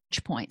vantage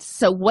points.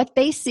 So what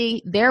they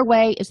see, their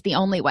way is the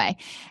only way.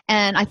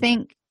 And I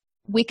think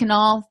we can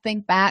all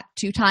think back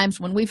to times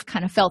when we've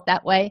kind of felt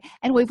that way,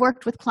 and we've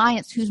worked with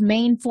clients whose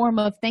main form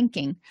of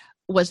thinking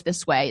was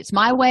this way. It's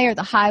my way or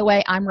the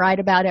highway. I'm right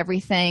about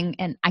everything,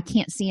 and I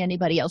can't see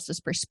anybody else's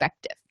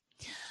perspective.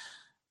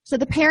 So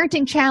the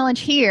parenting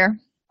challenge here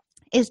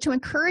is to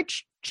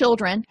encourage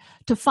children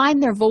to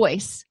find their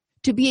voice,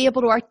 to be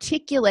able to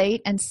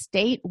articulate and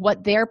state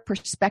what their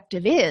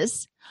perspective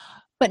is,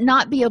 but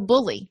not be a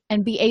bully,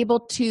 and be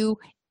able to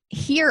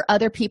hear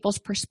other people's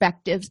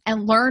perspectives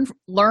and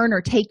learn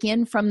or take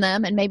in from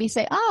them, and maybe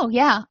say, oh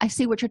yeah, I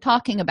see what you're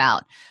talking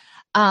about.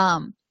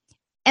 And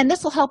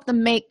this will help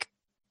them make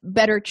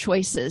better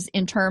choices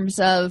in terms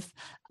of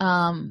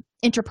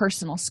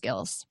interpersonal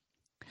skills.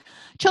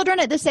 Children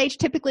at this age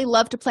typically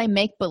love to play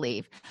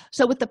make-believe.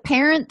 So with the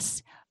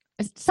parents,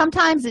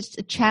 sometimes it's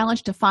a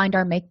challenge to find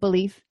our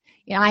make-believe.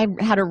 I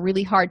had a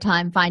really hard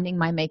time finding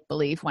my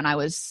make-believe when I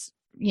was,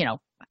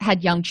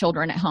 had young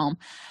children at home,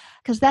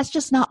 because that's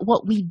just not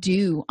what we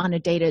do on a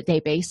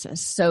day-to-day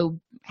basis. So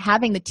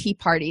having the tea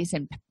parties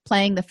and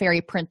playing the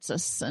fairy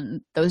princess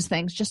and those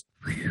things, just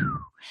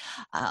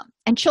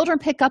and children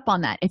pick up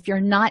on that if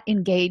you're not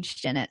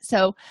engaged in it.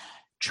 So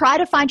try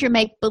to find your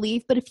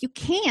make-believe, but if you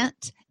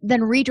can't,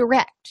 then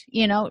redirect.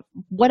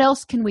 What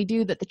else can we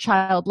do that the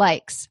child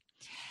likes?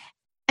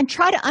 And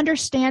try to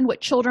understand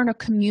what children are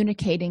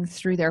communicating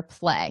through their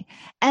play.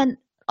 And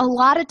a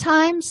lot of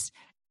times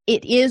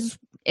it is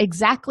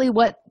exactly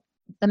what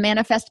the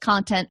manifest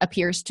content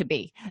appears to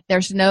be.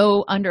 There's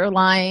no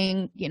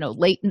underlying,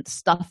 latent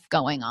stuff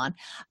going on.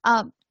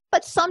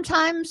 But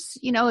sometimes,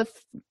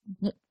 if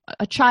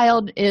a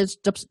child is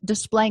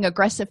displaying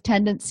aggressive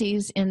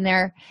tendencies in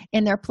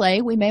their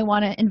play, we may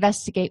want to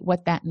investigate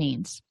what that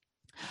means.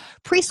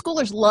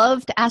 Preschoolers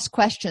love to ask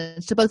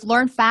questions, to both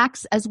learn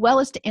facts as well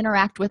as to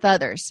interact with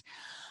others.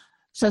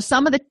 So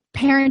some of the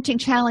parenting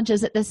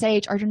challenges at this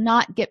age are to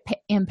not get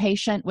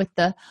impatient with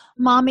the,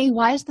 mommy,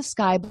 why is the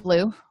sky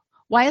blue?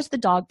 Why is the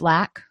dog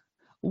black?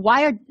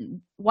 Why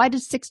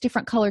does 6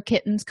 different color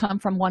kittens come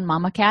from one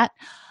mama cat?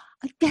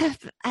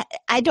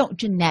 I don't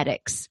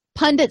genetics,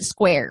 Punnett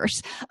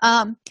squares,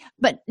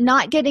 but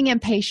not getting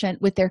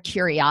impatient with their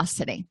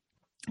curiosity.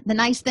 The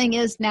nice thing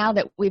is now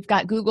that we've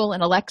got Google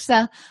and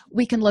Alexa,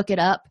 we can look it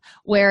up.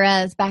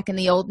 Whereas back in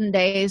the olden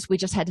days, we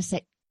just had to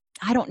say,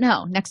 I don't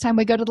know. Next time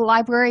we go to the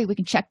library, we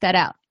can check that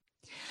out.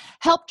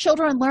 Help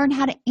children learn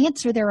how to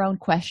answer their own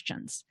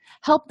questions.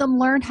 Help them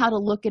learn how to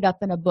look it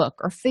up in a book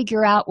or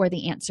figure out where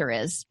the answer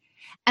is.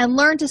 And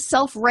learn to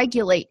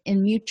self-regulate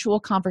in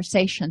mutual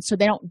conversation so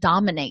they don't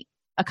dominate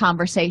a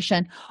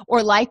conversation,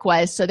 or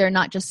likewise, so they're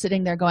not just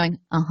sitting there going,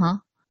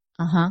 and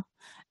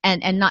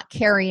not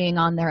carrying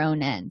on their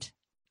own end.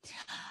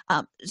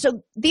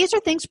 So these are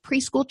things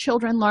preschool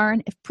children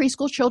learn. If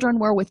preschool children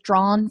were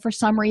withdrawn for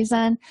some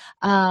reason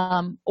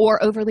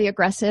or overly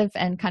aggressive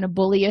and kind of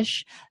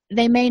bullyish,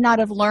 they may not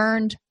have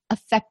learned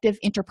effective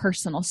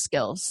interpersonal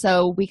skills.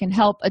 So we can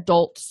help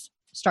adults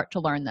start to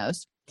learn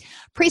those.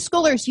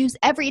 Preschoolers use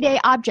everyday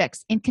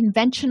objects in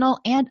conventional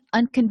and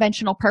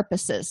unconventional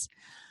purposes.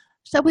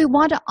 So we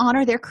want to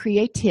honor their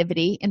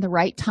creativity in the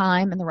right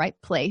time and the right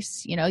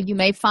place. You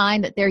may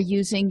find that they're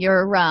using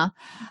your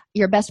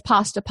best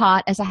pasta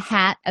pot as a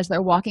hat as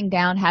they're walking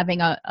down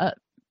having a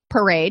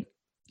parade.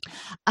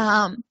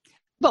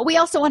 But we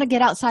also want to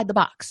get outside the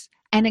box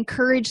and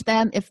encourage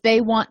them. If they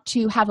want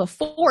to have a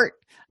fort,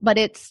 but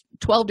it's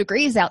 12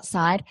 degrees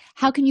outside,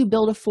 how can you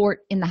build a fort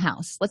in the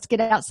house? Let's get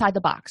outside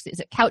the box. Is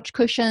it couch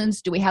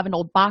cushions? Do we have an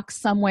old box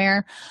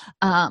somewhere?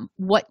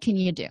 What can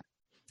you do?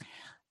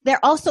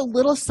 They're also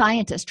little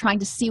scientists trying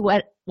to see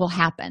what will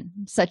happen,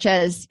 such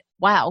as,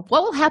 wow,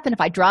 what will happen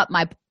if I drop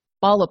my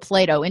ball of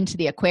Play-Doh into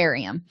the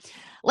aquarium?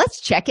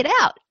 Let's check it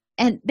out.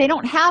 And they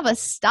don't have a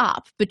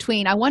stop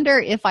between, I wonder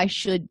if I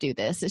should do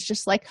this. It's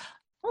just like,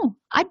 oh,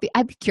 I'd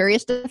be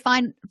curious to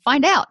find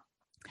out.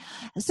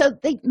 So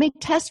they may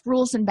test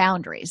rules and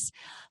boundaries.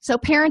 So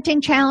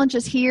parenting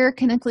challenges here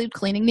can include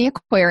cleaning the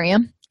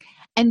aquarium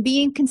and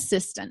being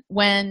consistent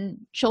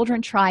when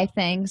children try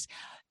things,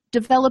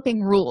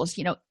 developing rules.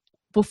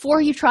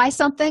 Before you try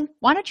something,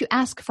 why don't you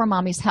ask for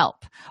mommy's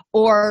help?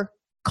 Or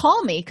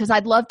call me because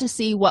I'd love to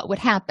see what would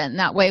happen.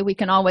 That way we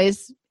can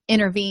always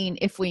intervene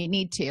if we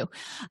need to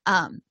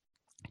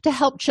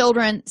help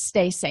children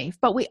stay safe.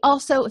 But we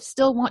also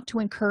still want to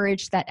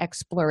encourage that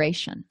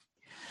exploration.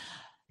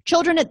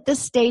 Children at this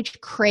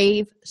stage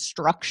crave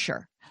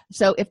structure.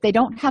 So if they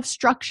don't have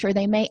structure,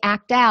 they may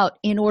act out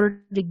in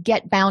order to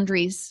get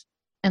boundaries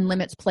and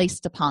limits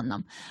placed upon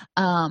them.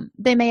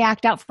 They may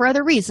act out for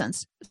other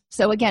reasons.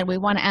 So again, we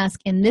want to ask,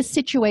 in this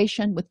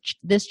situation with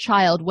this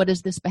child, what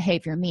does this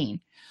behavior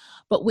mean?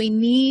 But we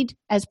need,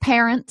 as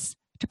parents,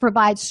 to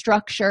provide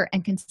structure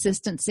and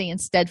consistency and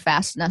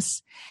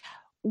steadfastness.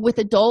 With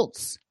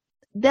adults,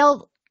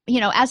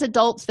 as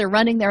adults, they're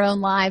running their own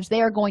lives.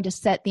 They are going to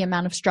set the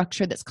amount of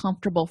structure that's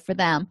comfortable for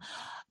them.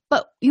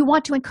 But you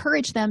want to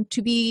encourage them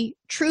to be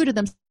true to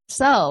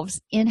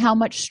themselves in how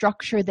much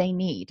structure they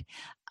need.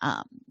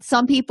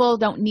 Some people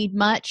don't need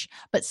much,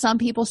 but some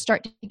people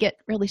start to get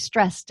really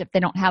stressed if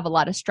they don't have a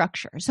lot of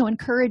structure. So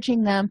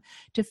encouraging them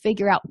to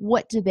figure out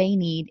what do they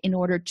need in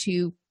order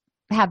to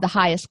have the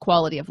highest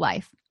quality of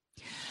life.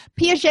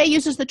 Piaget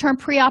uses the term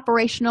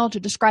pre-operational to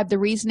describe the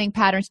reasoning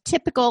patterns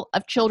typical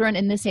of children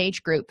in this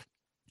age group.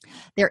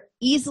 They're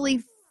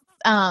easily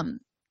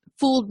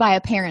fooled by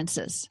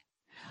appearances.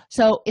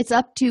 So it's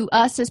up to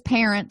us as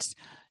parents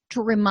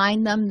to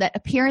remind them that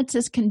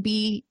appearances can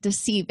be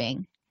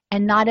deceiving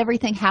and not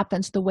everything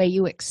happens the way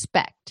you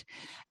expect.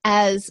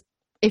 As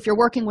if you're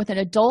working with an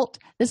adult,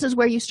 this is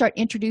where you start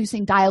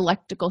introducing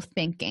dialectical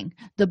thinking,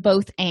 the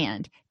both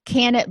and.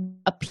 Can it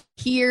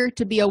appear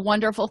to be a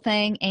wonderful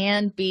thing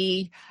and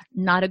be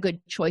not a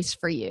good choice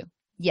for you?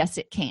 Yes,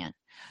 it can.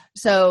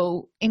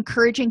 So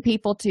encouraging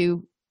people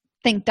to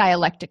think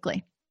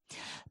dialectically.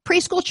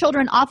 Preschool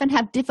children often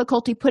have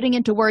difficulty putting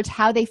into words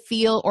how they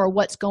feel or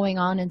what's going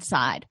on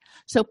inside.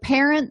 So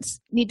parents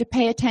need to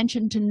pay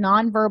attention to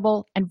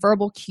nonverbal and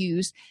verbal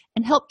cues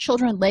and help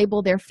children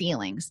label their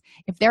feelings.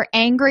 If they're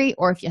angry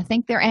or if you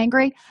think they're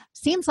angry,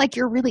 seems like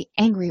you're really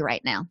angry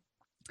right now.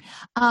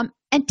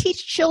 And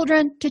teach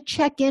children to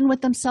check in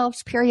with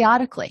themselves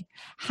periodically.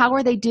 How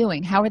are they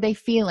doing? How are they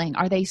feeling?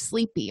 Are they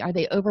sleepy? Are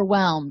they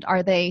overwhelmed?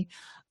 Are they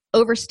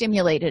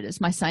overstimulated,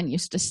 as my son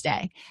used to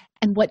say?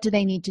 And what do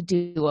they need to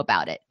do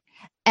about it?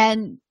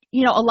 And,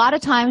 a lot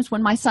of times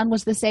when my son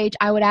was this age,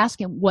 I would ask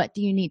him, what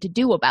do you need to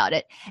do about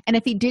it? And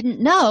if he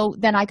didn't know,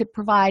 then I could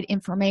provide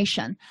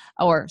information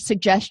or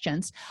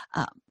suggestions.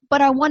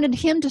 But I wanted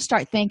him to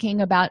start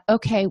thinking about,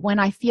 okay, when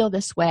I feel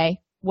this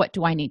way, what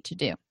do I need to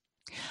do?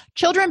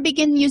 Children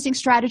begin using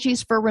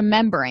strategies for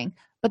remembering,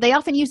 but they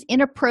often use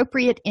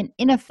inappropriate and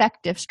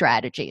ineffective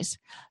strategies.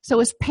 So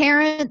as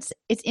parents,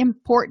 it's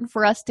important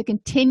for us to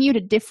continue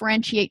to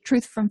differentiate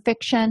truth from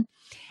fiction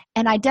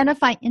and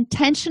identify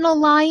intentional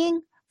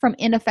lying from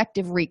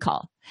ineffective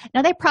recall.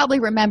 Now, they probably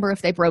remember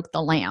if they broke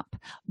the lamp,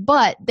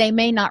 but they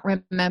may not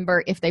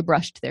remember if they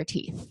brushed their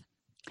teeth.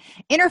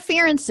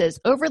 Interferences,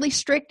 overly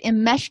strict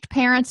enmeshed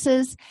parents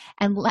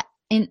and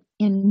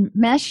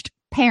enmeshed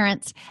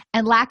parents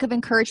and lack of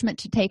encouragement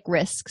to take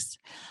risks.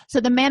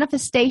 So the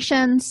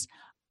manifestations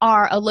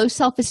are a low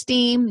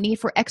self-esteem, need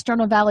for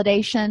external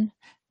validation,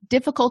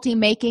 difficulty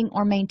making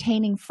or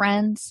maintaining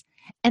friends,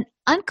 and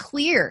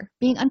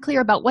being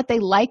unclear about what they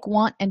like,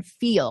 want, and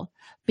feel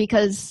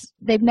because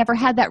they've never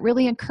had that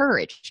really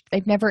encouraged.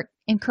 They've never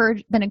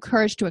been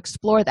encouraged to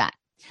explore that.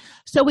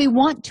 So we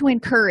want to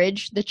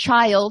encourage the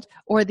child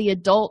or the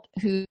adult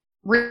who's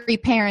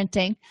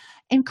reparenting,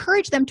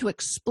 encourage them to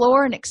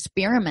explore and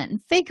experiment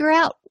and figure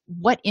out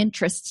what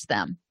interests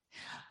them.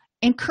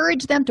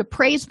 Encourage them to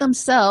praise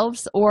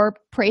themselves or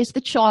praise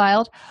the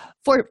child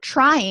for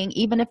trying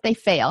even if they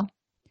fail.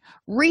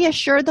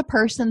 Reassure the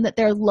person that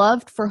they're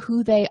loved for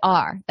who they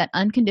are, that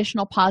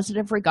unconditional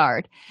positive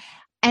regard,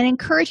 and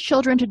encourage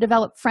children to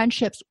develop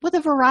friendships with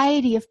a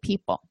variety of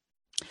people.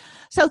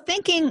 So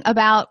thinking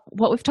about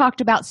what we've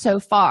talked about so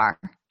far,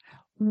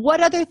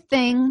 what other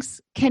things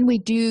can we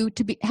do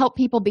to help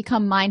people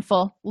become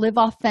mindful, live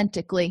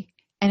authentically,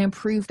 and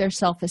improve their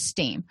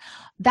self-esteem.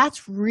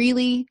 That's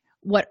really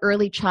what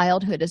early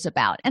childhood is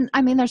about. And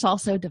I mean, there's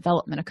also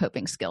development of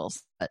coping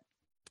skills. But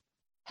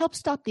help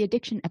stop the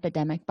addiction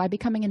epidemic by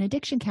becoming an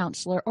addiction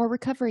counselor or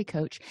recovery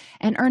coach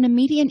and earn a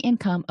median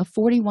income of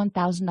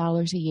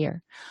 $41,000 a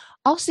year.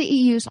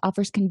 AllCEUs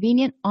offers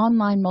convenient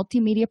online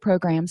multimedia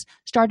programs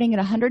starting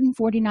at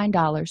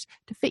 $149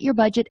 to fit your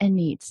budget and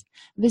needs.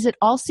 Visit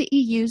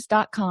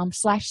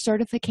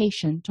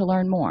allceus.com/certification to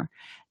learn more.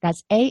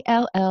 That's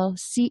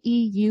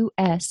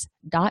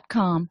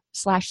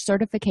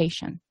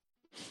allceus.com/certification.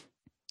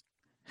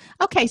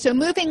 Okay, so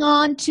moving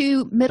on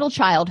to middle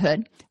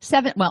childhood,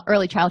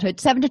 early childhood,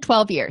 7 to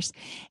 12 years.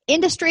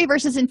 Industry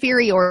versus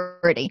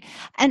inferiority.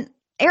 And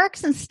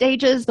Erikson's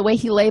stages, the way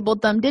he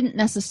labeled them, didn't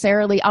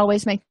necessarily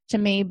always make to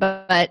me,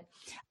 but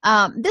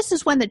this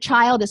is when the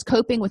child is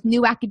coping with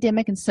new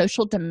academic and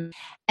social demands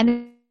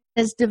and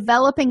is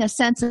developing a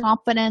sense of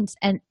confidence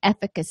and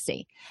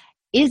efficacy.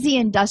 Is he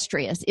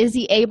industrious? Is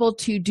he able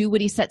to do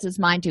what he sets his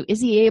mind to?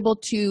 Is he able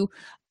to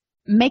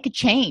make a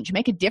change,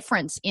 make a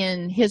difference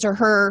in his or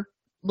her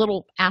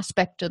little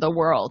aspect of the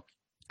world?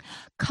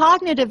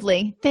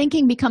 Cognitively,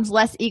 thinking becomes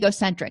less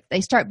egocentric.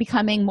 They start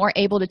becoming more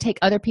able to take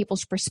other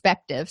people's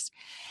perspectives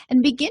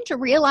and begin to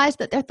realize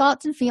that their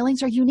thoughts and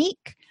feelings are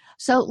unique.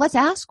 So let's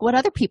ask what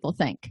other people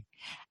think.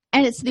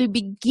 And it's the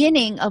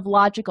beginning of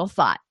logical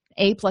thought.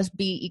 A plus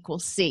B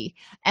equals C.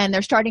 And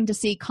they're starting to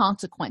see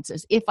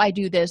consequences. If I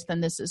do this,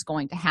 then this is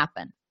going to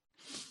happen.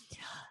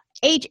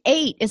 Age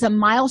 8 is a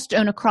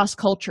milestone across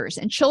cultures,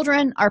 and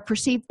children are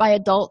perceived by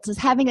adults as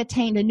having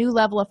attained a new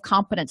level of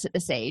competence at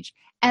this age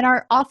and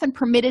are often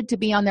permitted to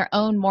be on their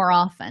own more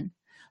often.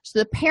 So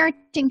the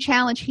parenting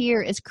challenge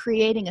here is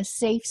creating a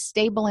safe,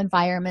 stable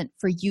environment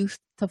for youth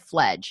to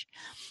fledge.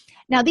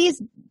 Now, these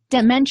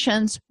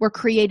dimensions were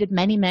created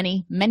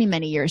many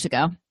years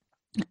ago.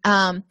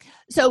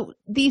 So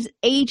these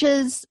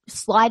ages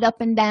slide up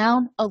and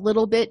down a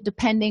little bit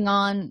depending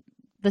on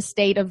the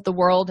state of the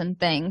world and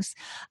things.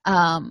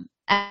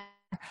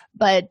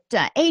 But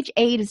age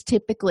 8 is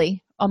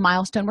typically a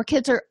milestone where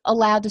kids are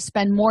allowed to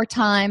spend more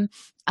time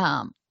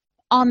on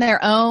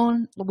their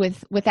own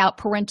without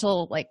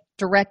parental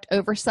direct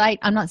oversight.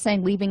 I'm not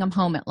saying leaving them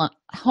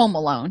home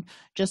alone,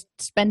 just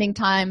spending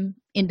time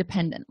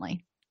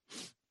independently.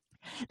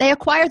 They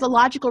acquire the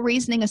logical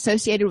reasoning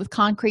associated with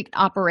concrete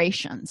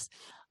operations.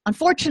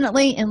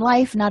 Unfortunately, in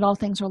life, not all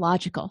things are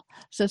logical.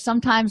 So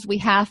sometimes we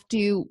have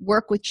to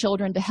work with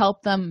children to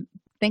help them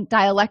think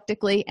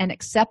dialectically and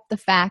accept the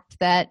fact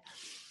that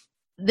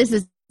this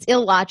is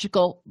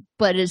illogical,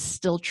 but is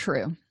still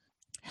true.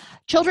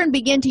 Children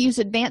begin to use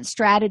advanced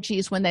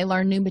strategies when they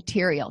learn new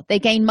material. They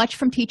gain much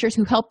from teachers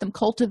who help them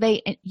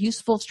cultivate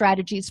useful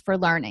strategies for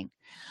learning.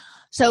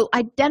 So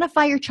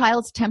identify your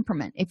child's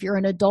temperament. If you're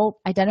an adult,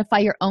 identify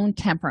your own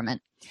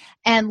temperament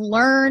and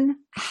learn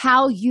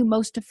how you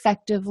most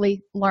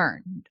effectively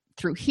learn,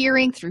 through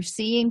hearing, through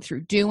seeing,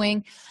 through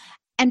doing,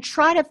 and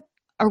try to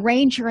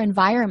arrange your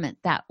environment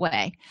that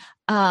way.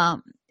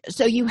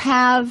 So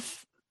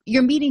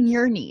you're meeting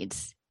your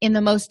needs in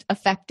the most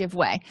effective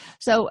way.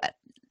 So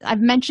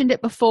I've mentioned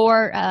it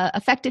before,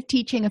 Effective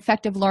Teaching,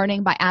 Effective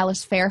Learning by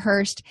Alice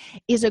Fairhurst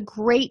is a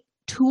great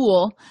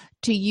tool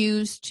to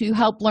use to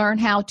help learn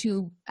how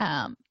to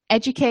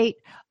educate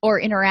or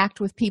interact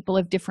with people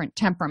of different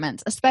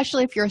temperaments,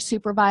 especially if you're a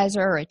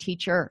supervisor or a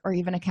teacher or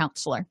even a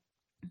counselor.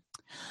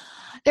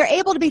 They're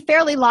able to be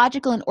fairly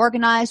logical and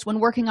organized when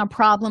working on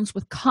problems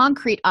with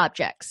concrete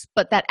objects,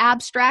 but that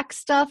abstract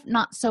stuff,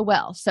 not so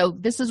well. So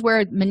this is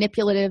where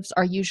manipulatives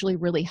are usually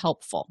really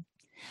helpful.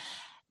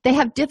 They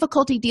have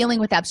difficulty dealing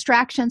with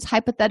abstractions,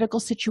 hypothetical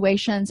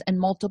situations, and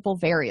multiple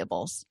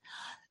variables.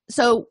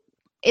 So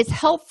it's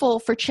helpful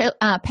for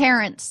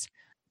parents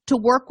to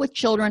work with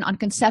children on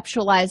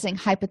conceptualizing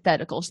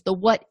hypotheticals, the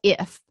what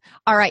if.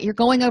 All right, you're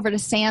going over to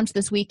Sam's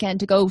this weekend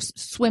to go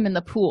swim in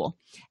the pool.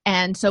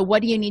 And so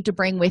what do you need to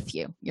bring with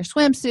you? Your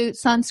swimsuit,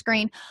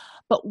 sunscreen.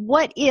 But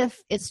what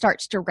if it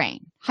starts to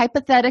rain?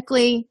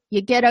 Hypothetically,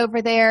 you get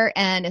over there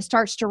and it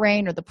starts to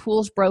rain or the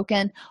pool's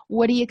broken.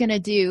 What are you going to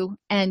do?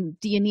 And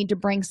do you need to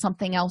bring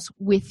something else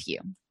with you?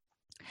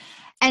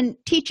 And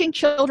teaching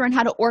children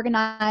how to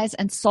organize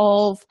and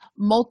solve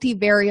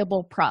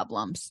multivariable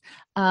problems.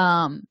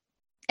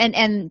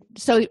 And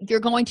so you're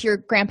going to your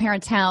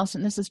grandparents' house,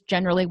 and this is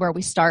generally where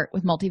we start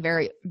with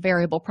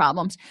multivariable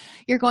problems.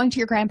 You're going to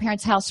your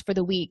grandparents' house for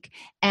the week,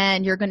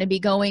 and you're going to be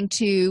going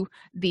to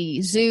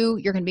the zoo,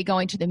 you're going to be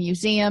going to the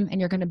museum,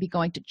 and you're going to be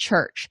going to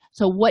church.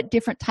 So what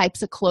different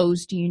types of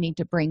clothes do you need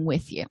to bring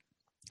with you?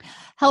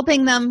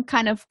 Helping them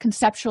kind of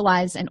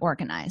conceptualize and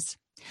organize.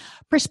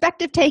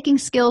 Perspective-taking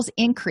skills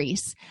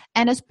increase,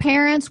 and as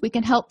parents, we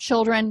can help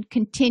children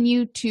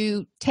continue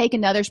to take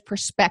another's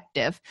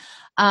perspective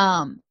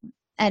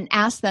and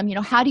ask them,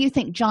 how do you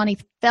think Johnny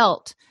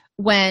felt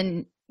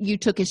when you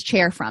took his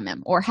chair from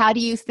him? Or how do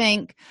you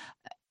think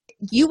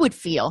you would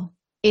feel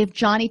if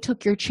Johnny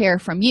took your chair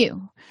from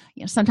you?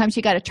 Sometimes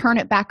you got to turn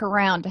it back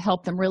around to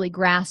help them really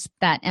grasp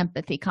that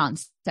empathy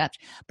concept.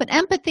 But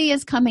empathy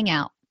is coming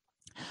out.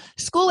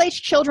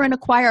 School-age children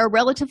acquire a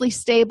relatively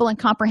stable and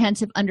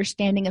comprehensive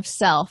understanding of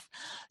self,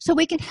 so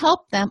we can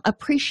help them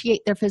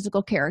appreciate their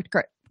physical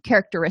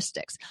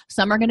characteristics.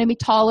 Some are going to be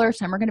taller,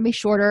 some are going to be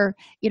shorter.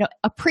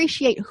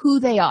 Appreciate who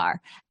they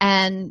are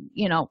and,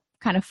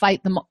 kind of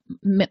fight the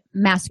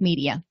mass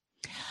media.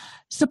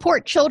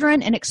 Support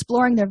children in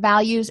exploring their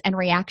values and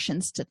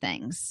reactions to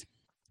things.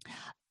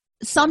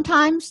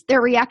 Sometimes their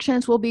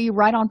reactions will be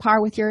right on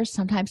par with yours.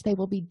 Sometimes they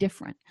will be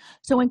different.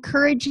 So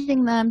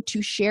encouraging them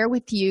to share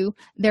with you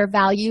their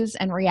values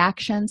and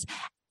reactions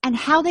and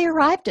how they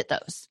arrived at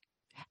those.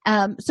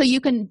 So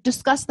you can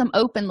discuss them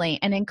openly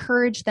and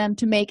encourage them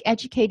to make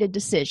educated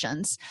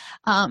decisions.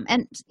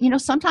 And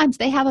sometimes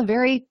they have a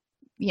very,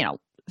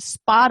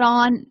 spot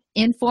on,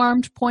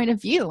 informed point of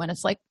view. And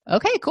it's like,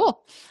 okay,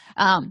 cool.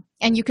 And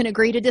you can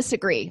agree to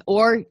disagree,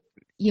 or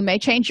you may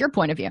change your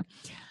point of view.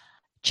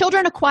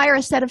 Children acquire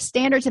a set of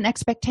standards and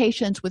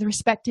expectations with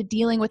respect to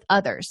dealing with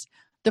others.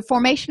 The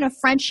formation of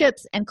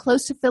friendships and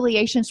close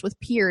affiliations with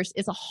peers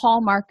is a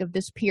hallmark of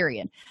this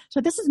period.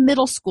 So this is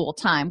middle school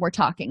time we're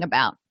talking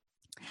about.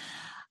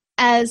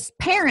 As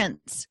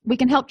parents, we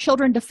can help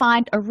children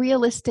define a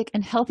realistic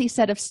and healthy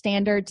set of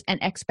standards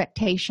and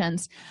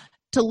expectations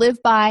to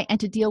live by and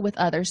to deal with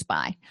others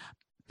by.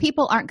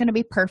 People aren't going to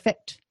be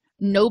perfect.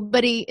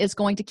 Nobody is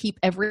going to keep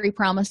every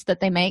promise that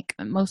they make,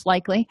 most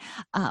likely.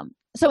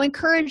 So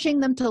encouraging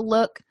them to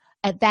look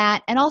at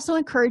that, and also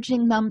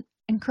encouraging them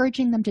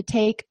to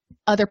take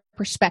other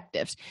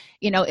perspectives.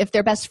 If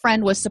their best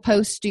friend was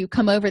supposed to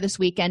come over this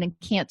weekend and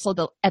canceled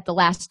at the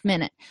last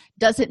minute,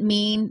 does it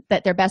mean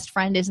that their best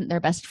friend isn't their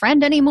best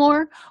friend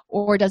anymore?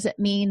 Or does it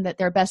mean that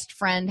their best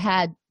friend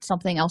had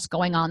something else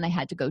going on they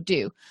had to go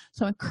do?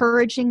 So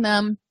encouraging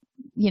them,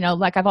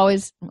 like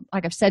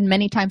I've said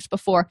many times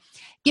before,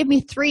 give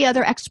me 3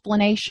 other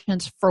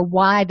explanations for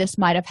why this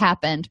might have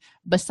happened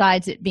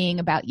besides it being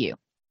about you.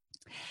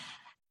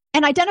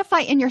 And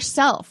identify in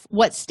yourself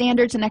what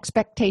standards and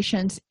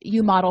expectations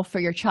you model for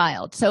your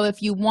child. So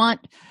if you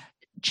want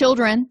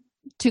children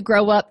to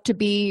grow up to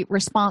be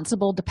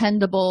responsible,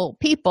 dependable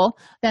people,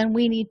 then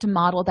we need to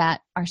model that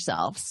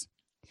ourselves.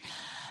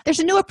 There's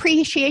a new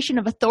appreciation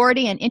of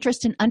authority and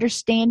interest in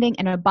understanding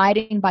and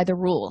abiding by the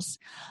rules.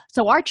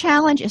 So our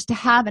challenge is to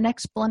have an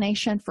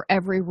explanation for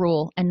every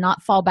rule and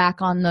not fall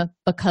back on the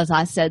because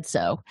I said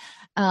so.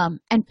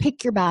 And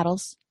pick your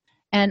battles.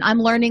 And I'm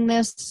learning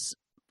this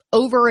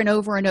over and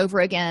over and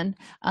over again,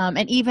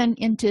 and even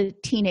into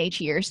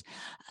teenage years.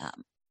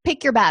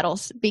 Pick your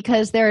battles,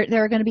 because there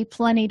are going to be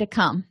plenty to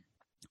come.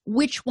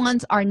 Which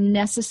ones are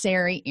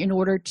necessary in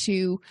order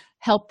to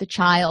help the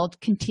child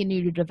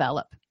continue to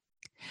develop?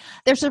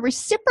 There's a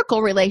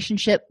reciprocal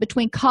relationship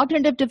between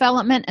cognitive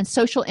development and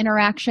social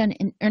interaction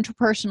and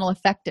interpersonal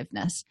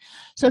effectiveness.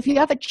 So if you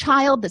have a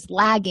child that's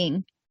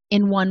lagging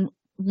in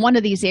one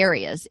of these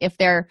areas, if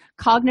they're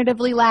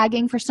cognitively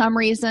lagging for some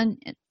reason,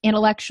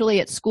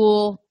 intellectually at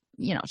school,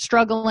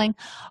 struggling,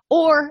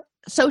 or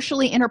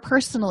socially,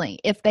 interpersonally,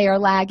 if they are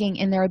lagging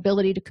in their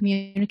ability to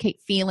communicate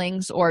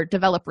feelings or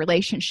develop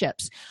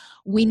relationships,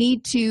 we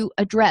need to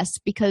address,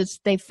 because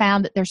they've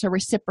found that there's a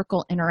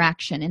reciprocal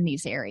interaction in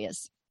these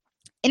areas.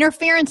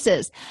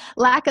 Interferences,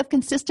 lack of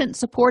consistent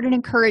support and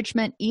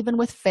encouragement, even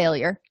with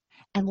failure,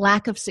 and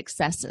lack of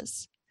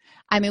successes.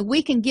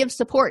 We can give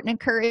support and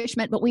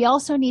encouragement, but we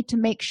also need to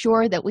make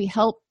sure that we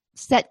help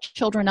set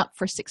children up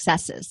for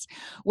successes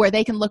where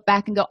they can look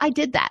back and go, I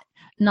did that,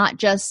 not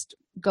just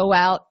go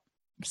out,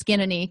 skin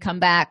a knee, come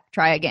back,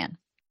 try again.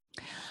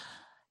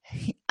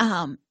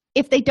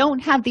 If they don't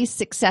have these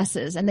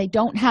successes and they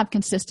don't have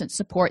consistent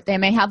support, they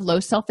may have low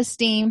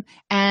self-esteem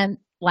and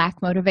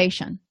lack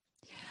motivation.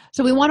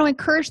 So we want to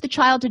encourage the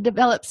child to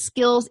develop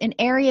skills in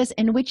areas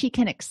in which he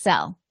can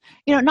excel.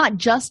 Not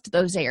just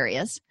those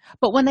areas,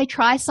 but when they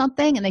try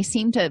something and they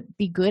seem to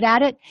be good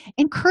at it,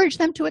 encourage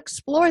them to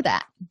explore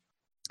that.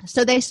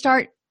 So they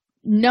start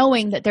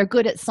knowing that they're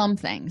good at some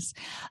things.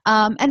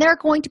 And there are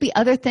going to be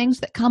other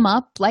things that come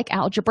up, like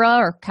algebra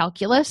or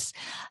calculus,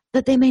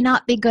 that they may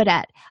not be good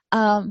at.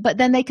 But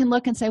then they can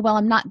look and say, well,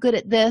 I'm not good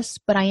at this,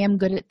 but I am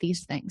good at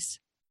these things.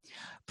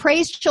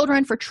 Praise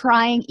children for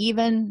trying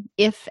even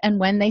if and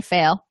when they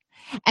fail,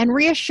 and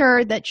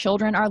reassure that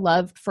children are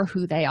loved for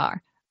who they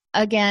are.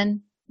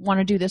 Again, want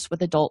to do this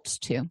with adults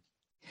too.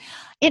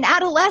 In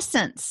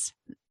adolescence,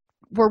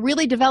 we're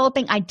really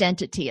developing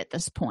identity at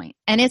this point,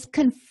 and it's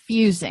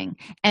confusing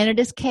and it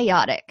is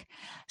chaotic.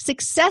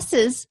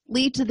 Successes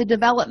lead to the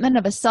development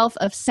of a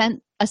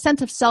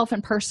sense of self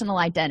and personal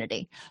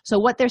identity. So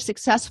what they're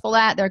successful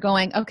at, they're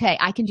going, okay,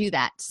 I can do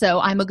that. So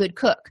I'm a good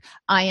cook.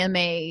 I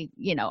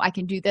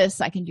can do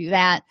this, I can do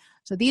that.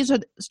 So these are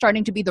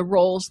starting to be the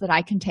roles that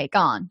I can take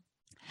on.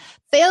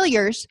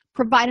 Failures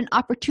provide an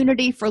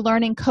opportunity for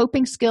learning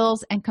coping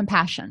skills and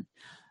compassion.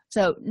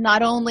 So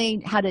not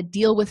only how to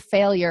deal with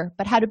failure,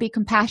 but how to be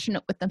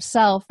compassionate with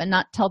themselves and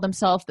not tell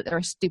themselves that they're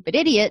a stupid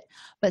idiot,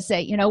 but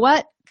say, you know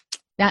what,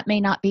 that may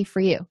not be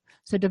for you.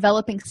 So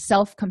developing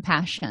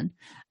self-compassion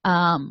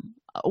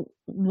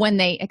when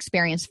they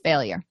experience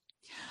failure.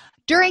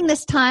 During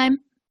this time,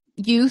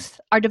 youth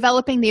are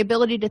developing the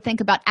ability to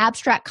think about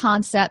abstract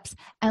concepts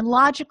and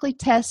logically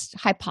test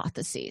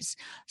hypotheses.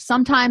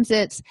 Sometimes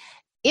it's,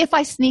 if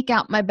I sneak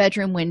out my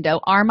bedroom window,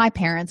 are my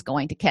parents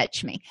going to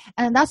catch me?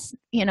 And that's,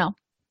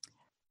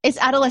 it's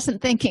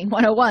adolescent thinking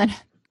 101.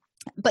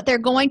 But they're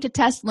going to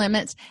test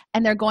limits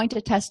and they're going to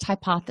test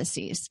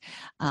hypotheses.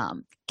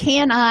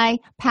 Can I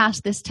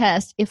pass this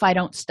test if I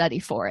don't study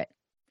for it?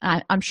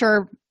 I'm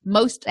sure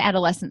most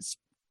adolescents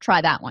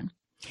try that one.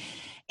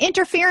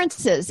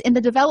 Interferences in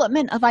the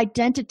development of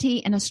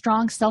identity and a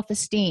strong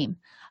self-esteem.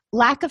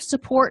 Lack of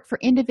support for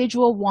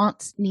individual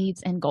wants,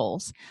 needs, and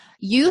goals.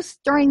 Youth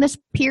during this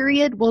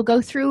period will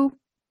go through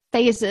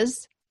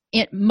phases.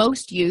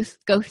 Most youth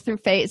go through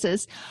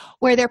phases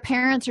where their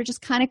parents are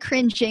just kind of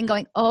cringing,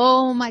 going,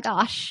 oh my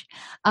gosh.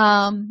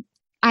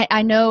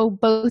 I know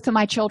both of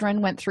my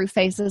children went through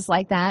phases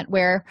like that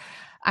where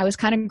I was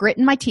kind of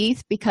gritting my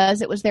teeth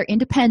because it was their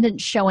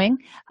independence showing.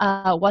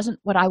 Wasn't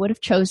what I would have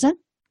chosen,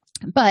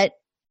 but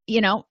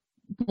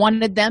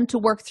wanted them to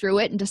work through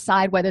it and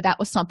decide whether that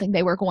was something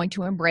they were going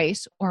to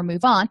embrace or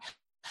move on,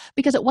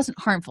 because it wasn't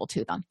harmful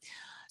to them.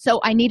 So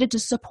I needed to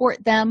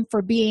support them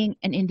for being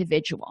an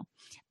individual.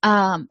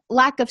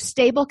 Lack of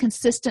stable,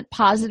 consistent,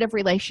 positive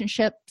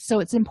relationship. So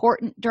it's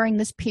important during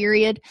this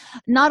period,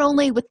 not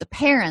only with the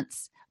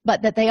parents,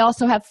 but that they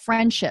also have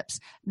friendships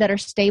that are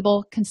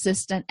stable,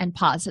 consistent, and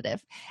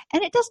positive.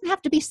 And it doesn't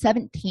have to be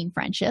 17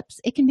 friendships.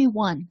 It can be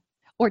 1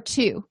 or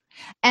 2.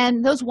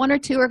 And those 1 or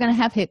 2 are going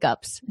to have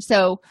hiccups.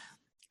 So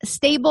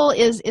stable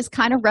is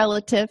kind of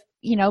relative,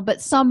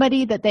 but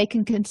somebody that they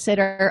can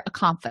consider a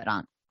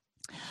confidant.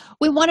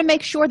 We want to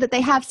make sure that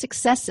they have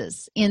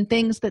successes in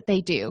things that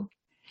they do,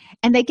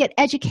 and they get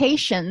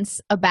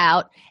educations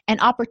about and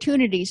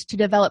opportunities to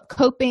develop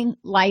coping,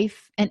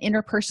 life, and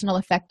interpersonal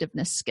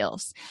effectiveness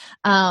skills.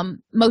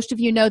 Most of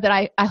you know that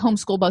I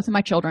homeschool both of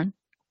my children.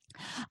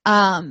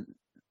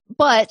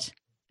 But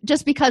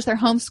just because they're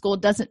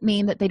homeschooled doesn't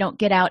mean that they don't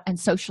get out and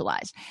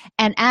socialize.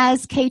 And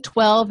as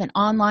K-12 and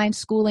online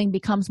schooling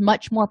becomes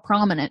much more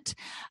prominent,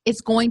 it's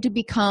going to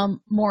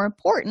become more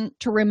important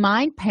to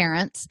remind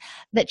parents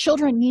that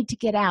children need to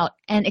get out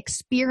and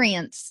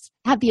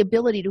have the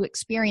ability to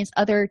experience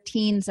other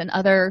teens and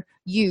other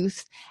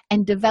youth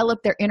and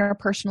develop their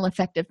interpersonal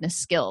effectiveness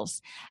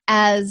skills.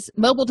 As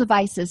mobile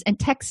devices and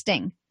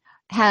texting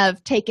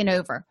have taken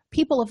over,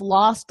 people have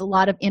lost a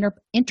lot of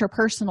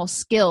interpersonal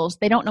skills.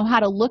 They don't know how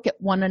to look at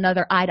one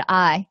another eye to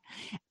eye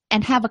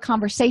and have a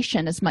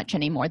conversation as much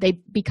anymore. They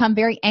become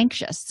very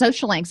anxious.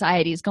 Social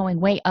anxiety is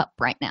going way up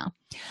right now.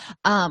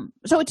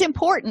 So it's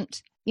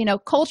important,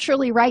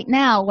 culturally right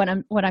now,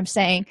 what I'm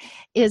saying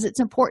is it's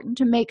important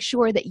to make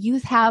sure that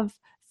youth have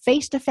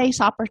face-to-face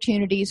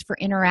opportunities for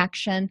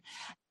interaction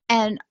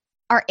and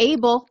are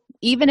able,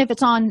 even if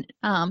it's on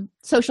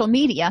social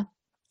media,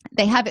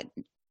 they have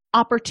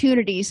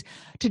opportunities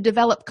to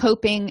develop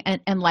coping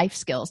and life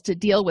skills, to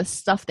deal with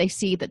stuff they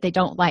see that they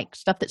don't like,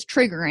 stuff that's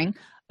triggering.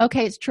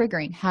 Okay, it's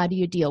triggering. How do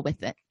you deal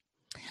with it?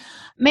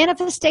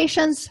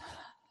 Manifestations,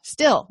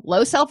 still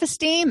low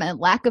self-esteem and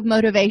lack of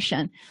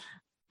motivation.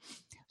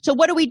 So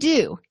what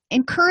do?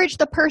 Encourage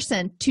the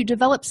person to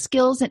develop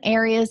skills in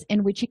areas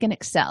in which he can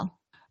excel.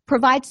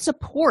 Provide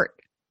support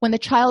when the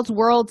child's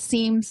world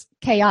seems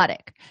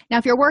chaotic. Now,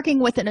 if you're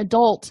working with an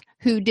adult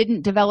who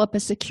didn't develop a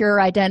secure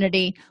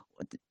identity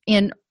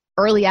in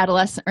early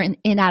adolescence or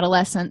in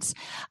adolescence,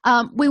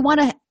 we want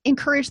to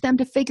encourage them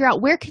to figure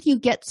out, where can you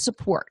get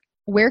support?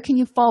 Where can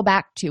you fall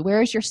back to?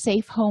 Where is your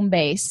safe home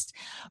base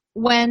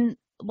when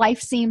life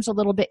seems a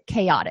little bit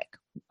chaotic?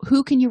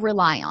 Who can you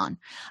rely on?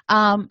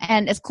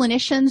 And as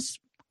clinicians,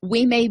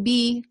 we may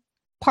be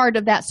part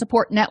of that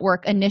support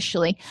network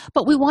initially,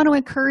 but we want to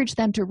encourage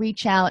them to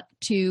reach out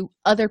to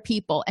other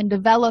people and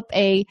develop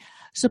a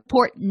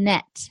support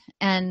net.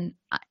 And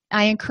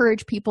I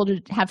encourage people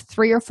to have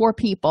 3 or 4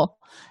 people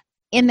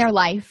in their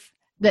life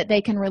that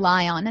they can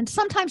rely on. And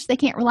sometimes they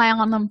can't rely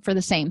on them for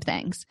the same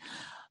things,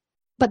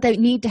 but they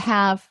need to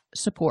have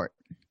support.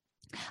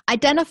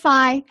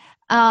 Identify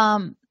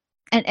and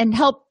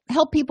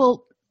help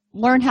people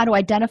learn how to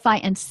identify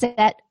and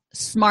set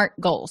SMART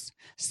goals: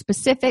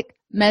 specific,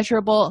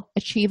 measurable,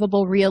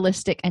 achievable,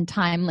 realistic, and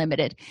time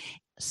limited.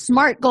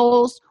 SMART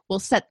goals will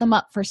set them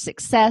up for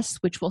success,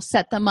 which will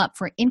set them up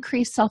for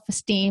increased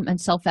self-esteem and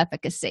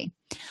self-efficacy.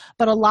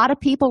 But a lot of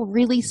people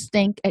really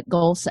stink at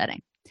goal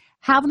setting.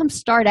 Have them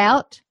start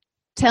out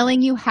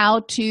telling you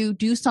how to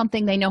do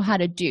something they know how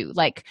to do,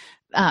 like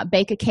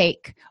bake a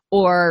cake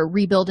or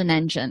rebuild an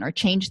engine or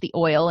change the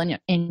oil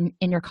in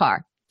your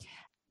car.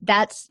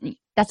 That's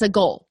a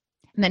goal.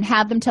 And then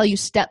have them tell you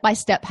step by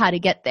step how to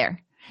get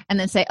there. And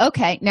then say,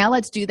 okay, now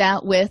let's do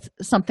that with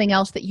something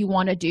else that you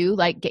want to do,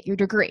 like get your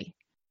degree.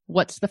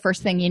 What's the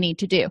first thing you need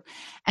to do?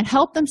 And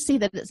help them see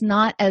that it's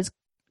not as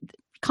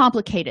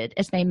complicated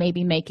as they may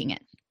be making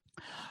it.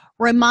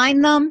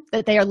 Remind them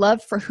that they are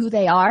loved for who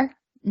they are,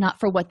 not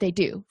for what they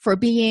do, for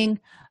being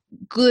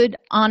good,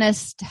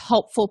 honest,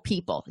 helpful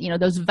people.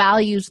 Those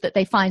values that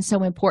they find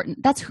so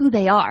important, that's who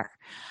they are.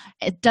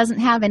 it doesn't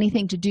have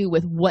anything to do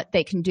with what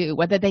they can do,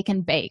 whether they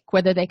can bake,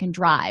 whether they can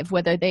drive,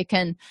 whether they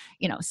can,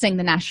 sing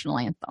the national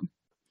anthem.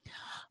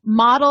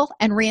 Model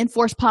and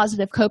reinforce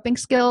positive coping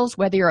skills,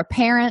 whether you're a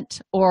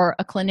parent or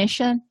a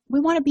clinician. We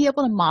want to be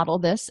able to model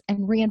this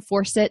and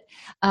reinforce it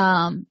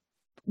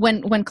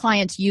when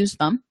clients use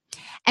them.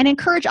 And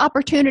encourage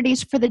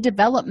opportunities for the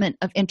development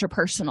of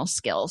interpersonal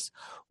skills,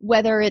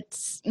 whether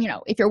it's,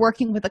 if you're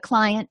working with a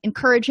client,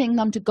 encouraging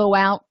them to go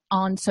out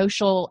on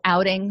social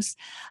outings,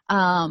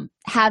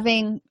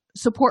 having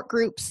support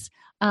groups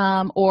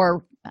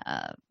or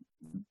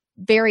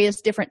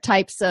various different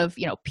types of,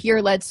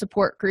 peer-led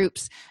support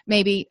groups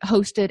maybe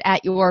hosted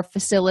at your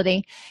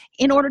facility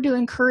in order to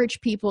encourage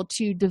people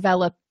to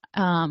develop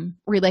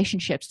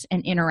relationships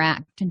and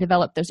interact and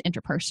develop those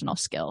interpersonal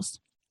skills.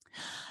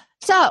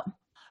 So,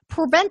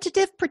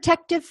 preventative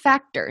protective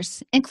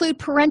factors include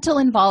parental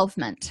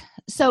involvement.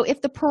 So if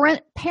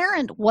the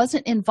parent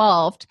wasn't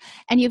involved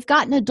and you've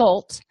got an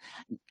adult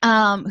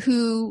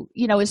who,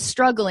 is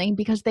struggling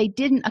because they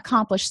didn't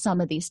accomplish some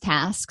of these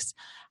tasks,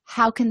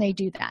 how can they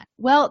do that?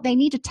 Well, they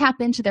need to tap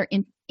into their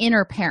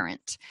inner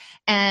parent.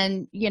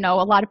 And, a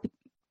lot of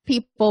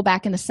people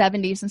back in the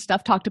 70s and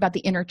stuff talked about the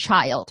inner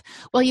child.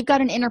 Well, you've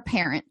got an inner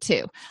parent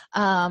too.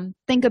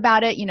 Think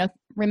about it,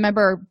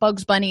 remember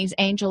Bugs Bunny's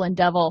angel and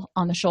devil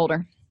on the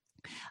shoulder.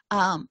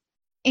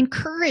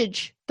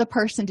 Encourage the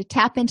person to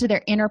tap into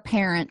their inner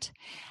parent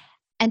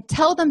and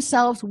tell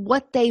themselves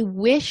what they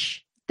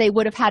wish they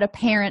would have had a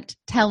parent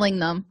telling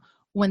them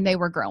when they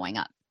were growing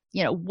up.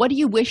 What do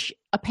you wish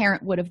a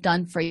parent would have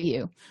done for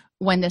you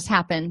when this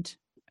happened?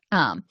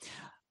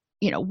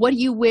 What do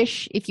you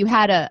wish, if you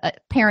had a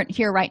parent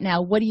here right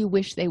now, what do you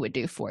wish they would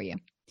do for you?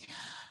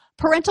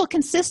 Parental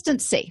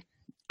consistency.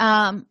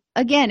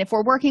 Again, if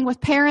we're working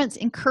with parents,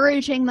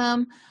 encouraging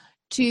them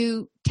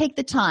to take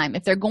the time.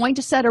 If they're going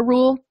to set a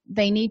rule,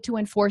 they need to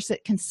enforce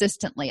it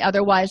consistently.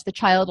 Otherwise, the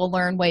child will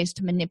learn ways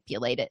to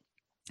manipulate it.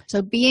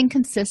 So being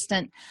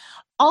consistent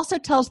also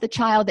tells the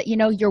child that,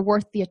 you're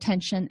worth the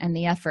attention and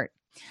the effort.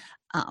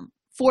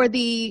 For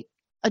the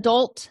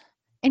adult,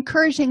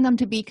 encouraging them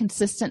to be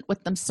consistent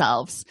with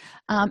themselves.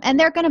 And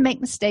they're going to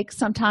make mistakes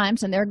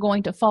sometimes, and they're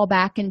going to fall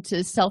back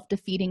into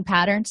self-defeating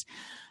patterns.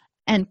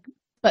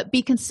 But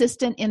be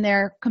consistent in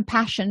their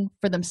compassion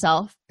for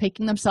themselves,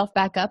 picking themselves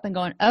back up and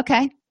going,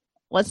 okay,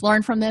 let's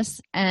learn from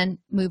this and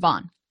move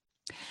on.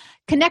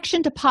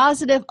 Connection to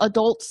positive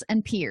adults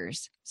and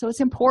peers. So it's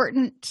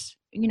important,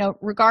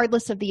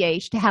 regardless of the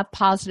age, to have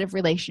positive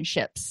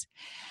relationships.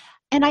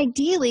 And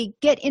ideally,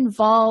 get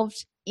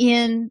involved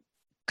in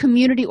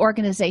community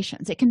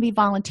organizations. It can be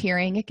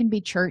volunteering, it can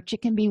be church,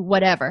 it can be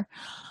whatever.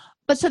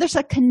 But so there's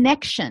a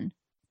connection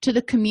to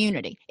the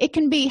community. It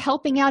can be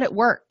helping out at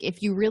work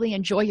if you really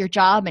enjoy your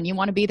job and you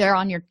want to be there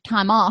on your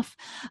time off.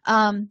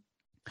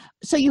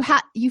 So you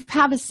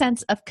have a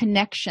sense of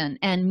connection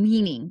and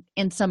meaning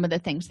in some of the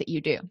things that you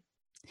do.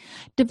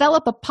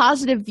 Develop a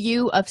positive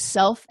view of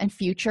self and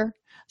future.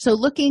 So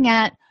looking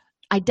at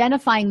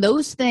identifying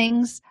those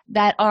things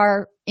that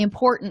are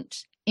important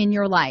in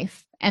your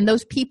life and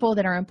those people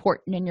that are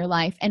important in your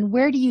life, and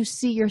where do you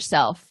see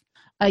yourself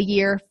a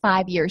year,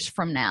 5 years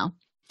from now?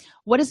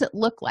 What does it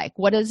look like?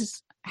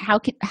 How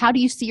do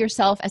you see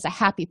yourself as a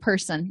happy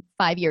person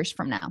 5 years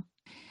from now?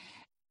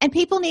 And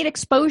people need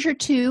exposure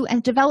to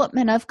and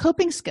development of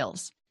coping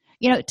skills.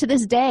 To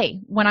this day,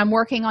 when I'm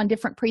working on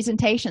different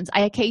presentations,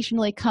 I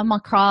occasionally come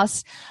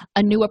across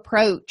a new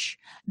approach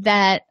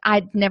that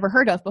I'd never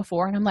heard of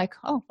before. And I'm like,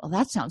 oh, well,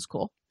 that sounds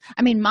cool.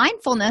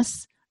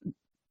 Mindfulness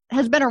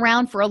has been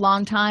around for a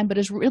long time, but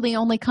has really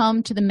only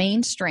come to the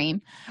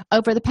mainstream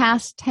over the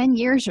past 10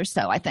 years or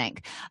so, I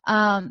think.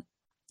 And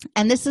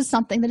this is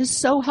something that is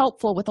so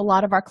helpful with a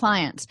lot of our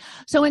clients.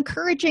 So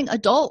encouraging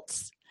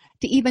adults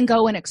to even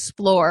go and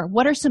explore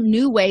what are some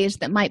new ways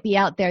that might be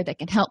out there that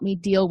can help me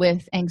deal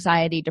with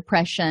anxiety,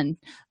 depression,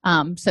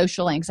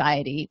 social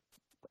anxiety,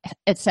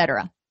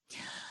 etc.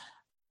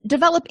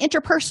 Develop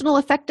interpersonal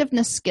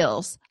effectiveness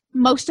skills.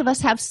 Most of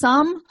us have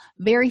some,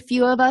 very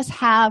few of us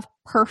have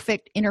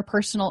perfect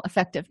interpersonal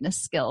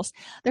effectiveness skills.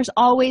 There's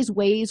always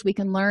ways we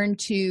can learn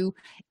to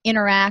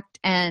interact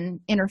and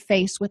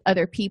interface with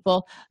other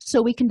people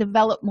so we can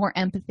develop more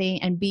empathy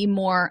and be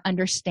more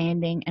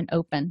understanding and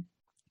open.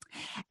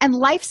 And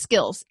life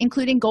skills,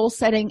 including goal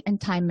setting and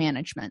time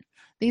management.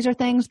 These are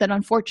things that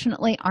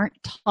unfortunately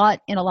aren't taught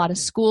in a lot of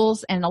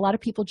schools, and a lot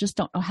of people just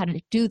don't know how to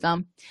do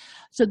them.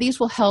 So these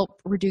will help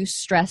reduce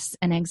stress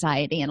and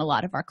anxiety in a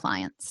lot of our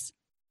clients.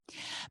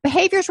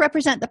 Behaviors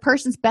represent the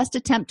person's best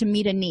attempt to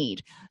meet a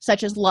need,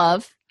 such as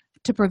love,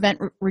 to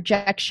prevent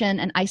rejection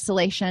and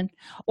isolation,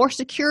 or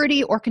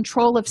security or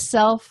control of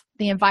self,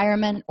 the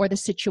environment, or the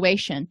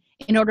situation,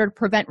 in order to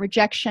prevent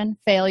rejection,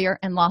 failure,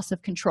 and loss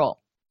of control.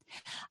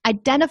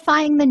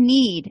 Identifying the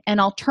need and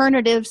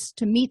alternatives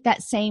to meet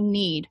that same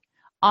need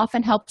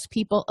often helps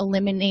people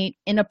eliminate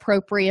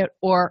inappropriate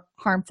or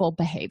harmful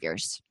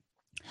behaviors.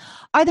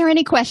 Are there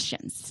any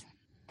questions?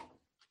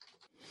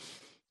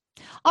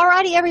 All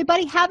righty,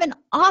 everybody, have an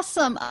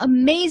awesome,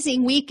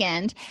 amazing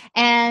weekend,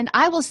 and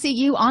I will see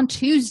you on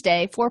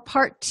Tuesday for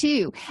part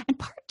 2. And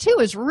part 2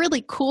 is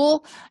really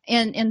cool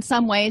in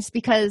some ways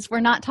because we're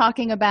not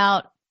talking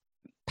about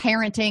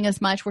parenting as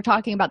much. We're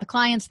talking about the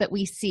clients that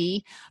we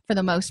see for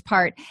the most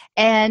part.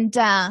 And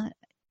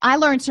I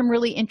learned some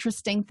really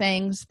interesting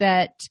things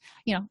that,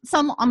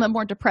 some on the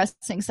more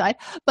depressing side,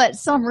 but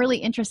some really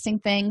interesting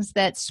things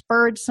that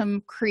spurred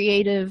some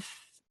creative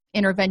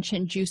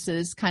intervention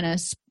juices kind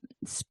of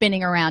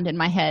spinning around in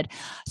my head.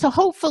 So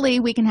hopefully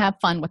we can have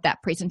fun with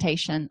that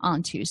presentation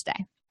on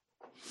Tuesday.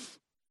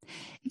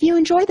 If you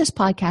enjoy this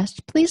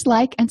podcast, please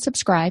like and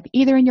subscribe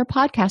either in your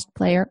podcast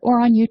player or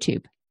on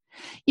YouTube.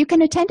 You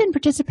can attend and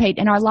participate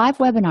in our live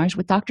webinars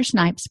with Dr.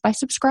 Snipes by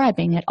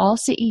subscribing at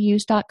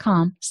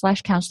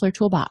allceus.com/counselor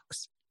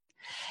toolbox.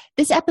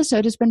 This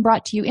episode has been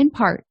brought to you in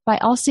part by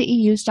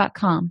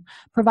allceus.com,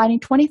 providing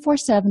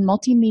 24/7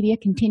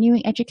 multimedia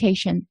continuing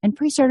education and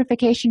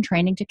pre-certification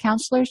training to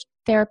counselors,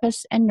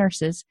 therapists, and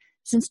nurses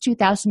since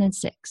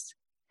 2006.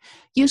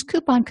 Use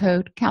coupon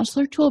code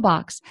Counselor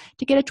Toolbox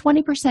to get a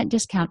 20%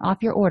 discount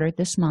off your order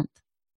this month.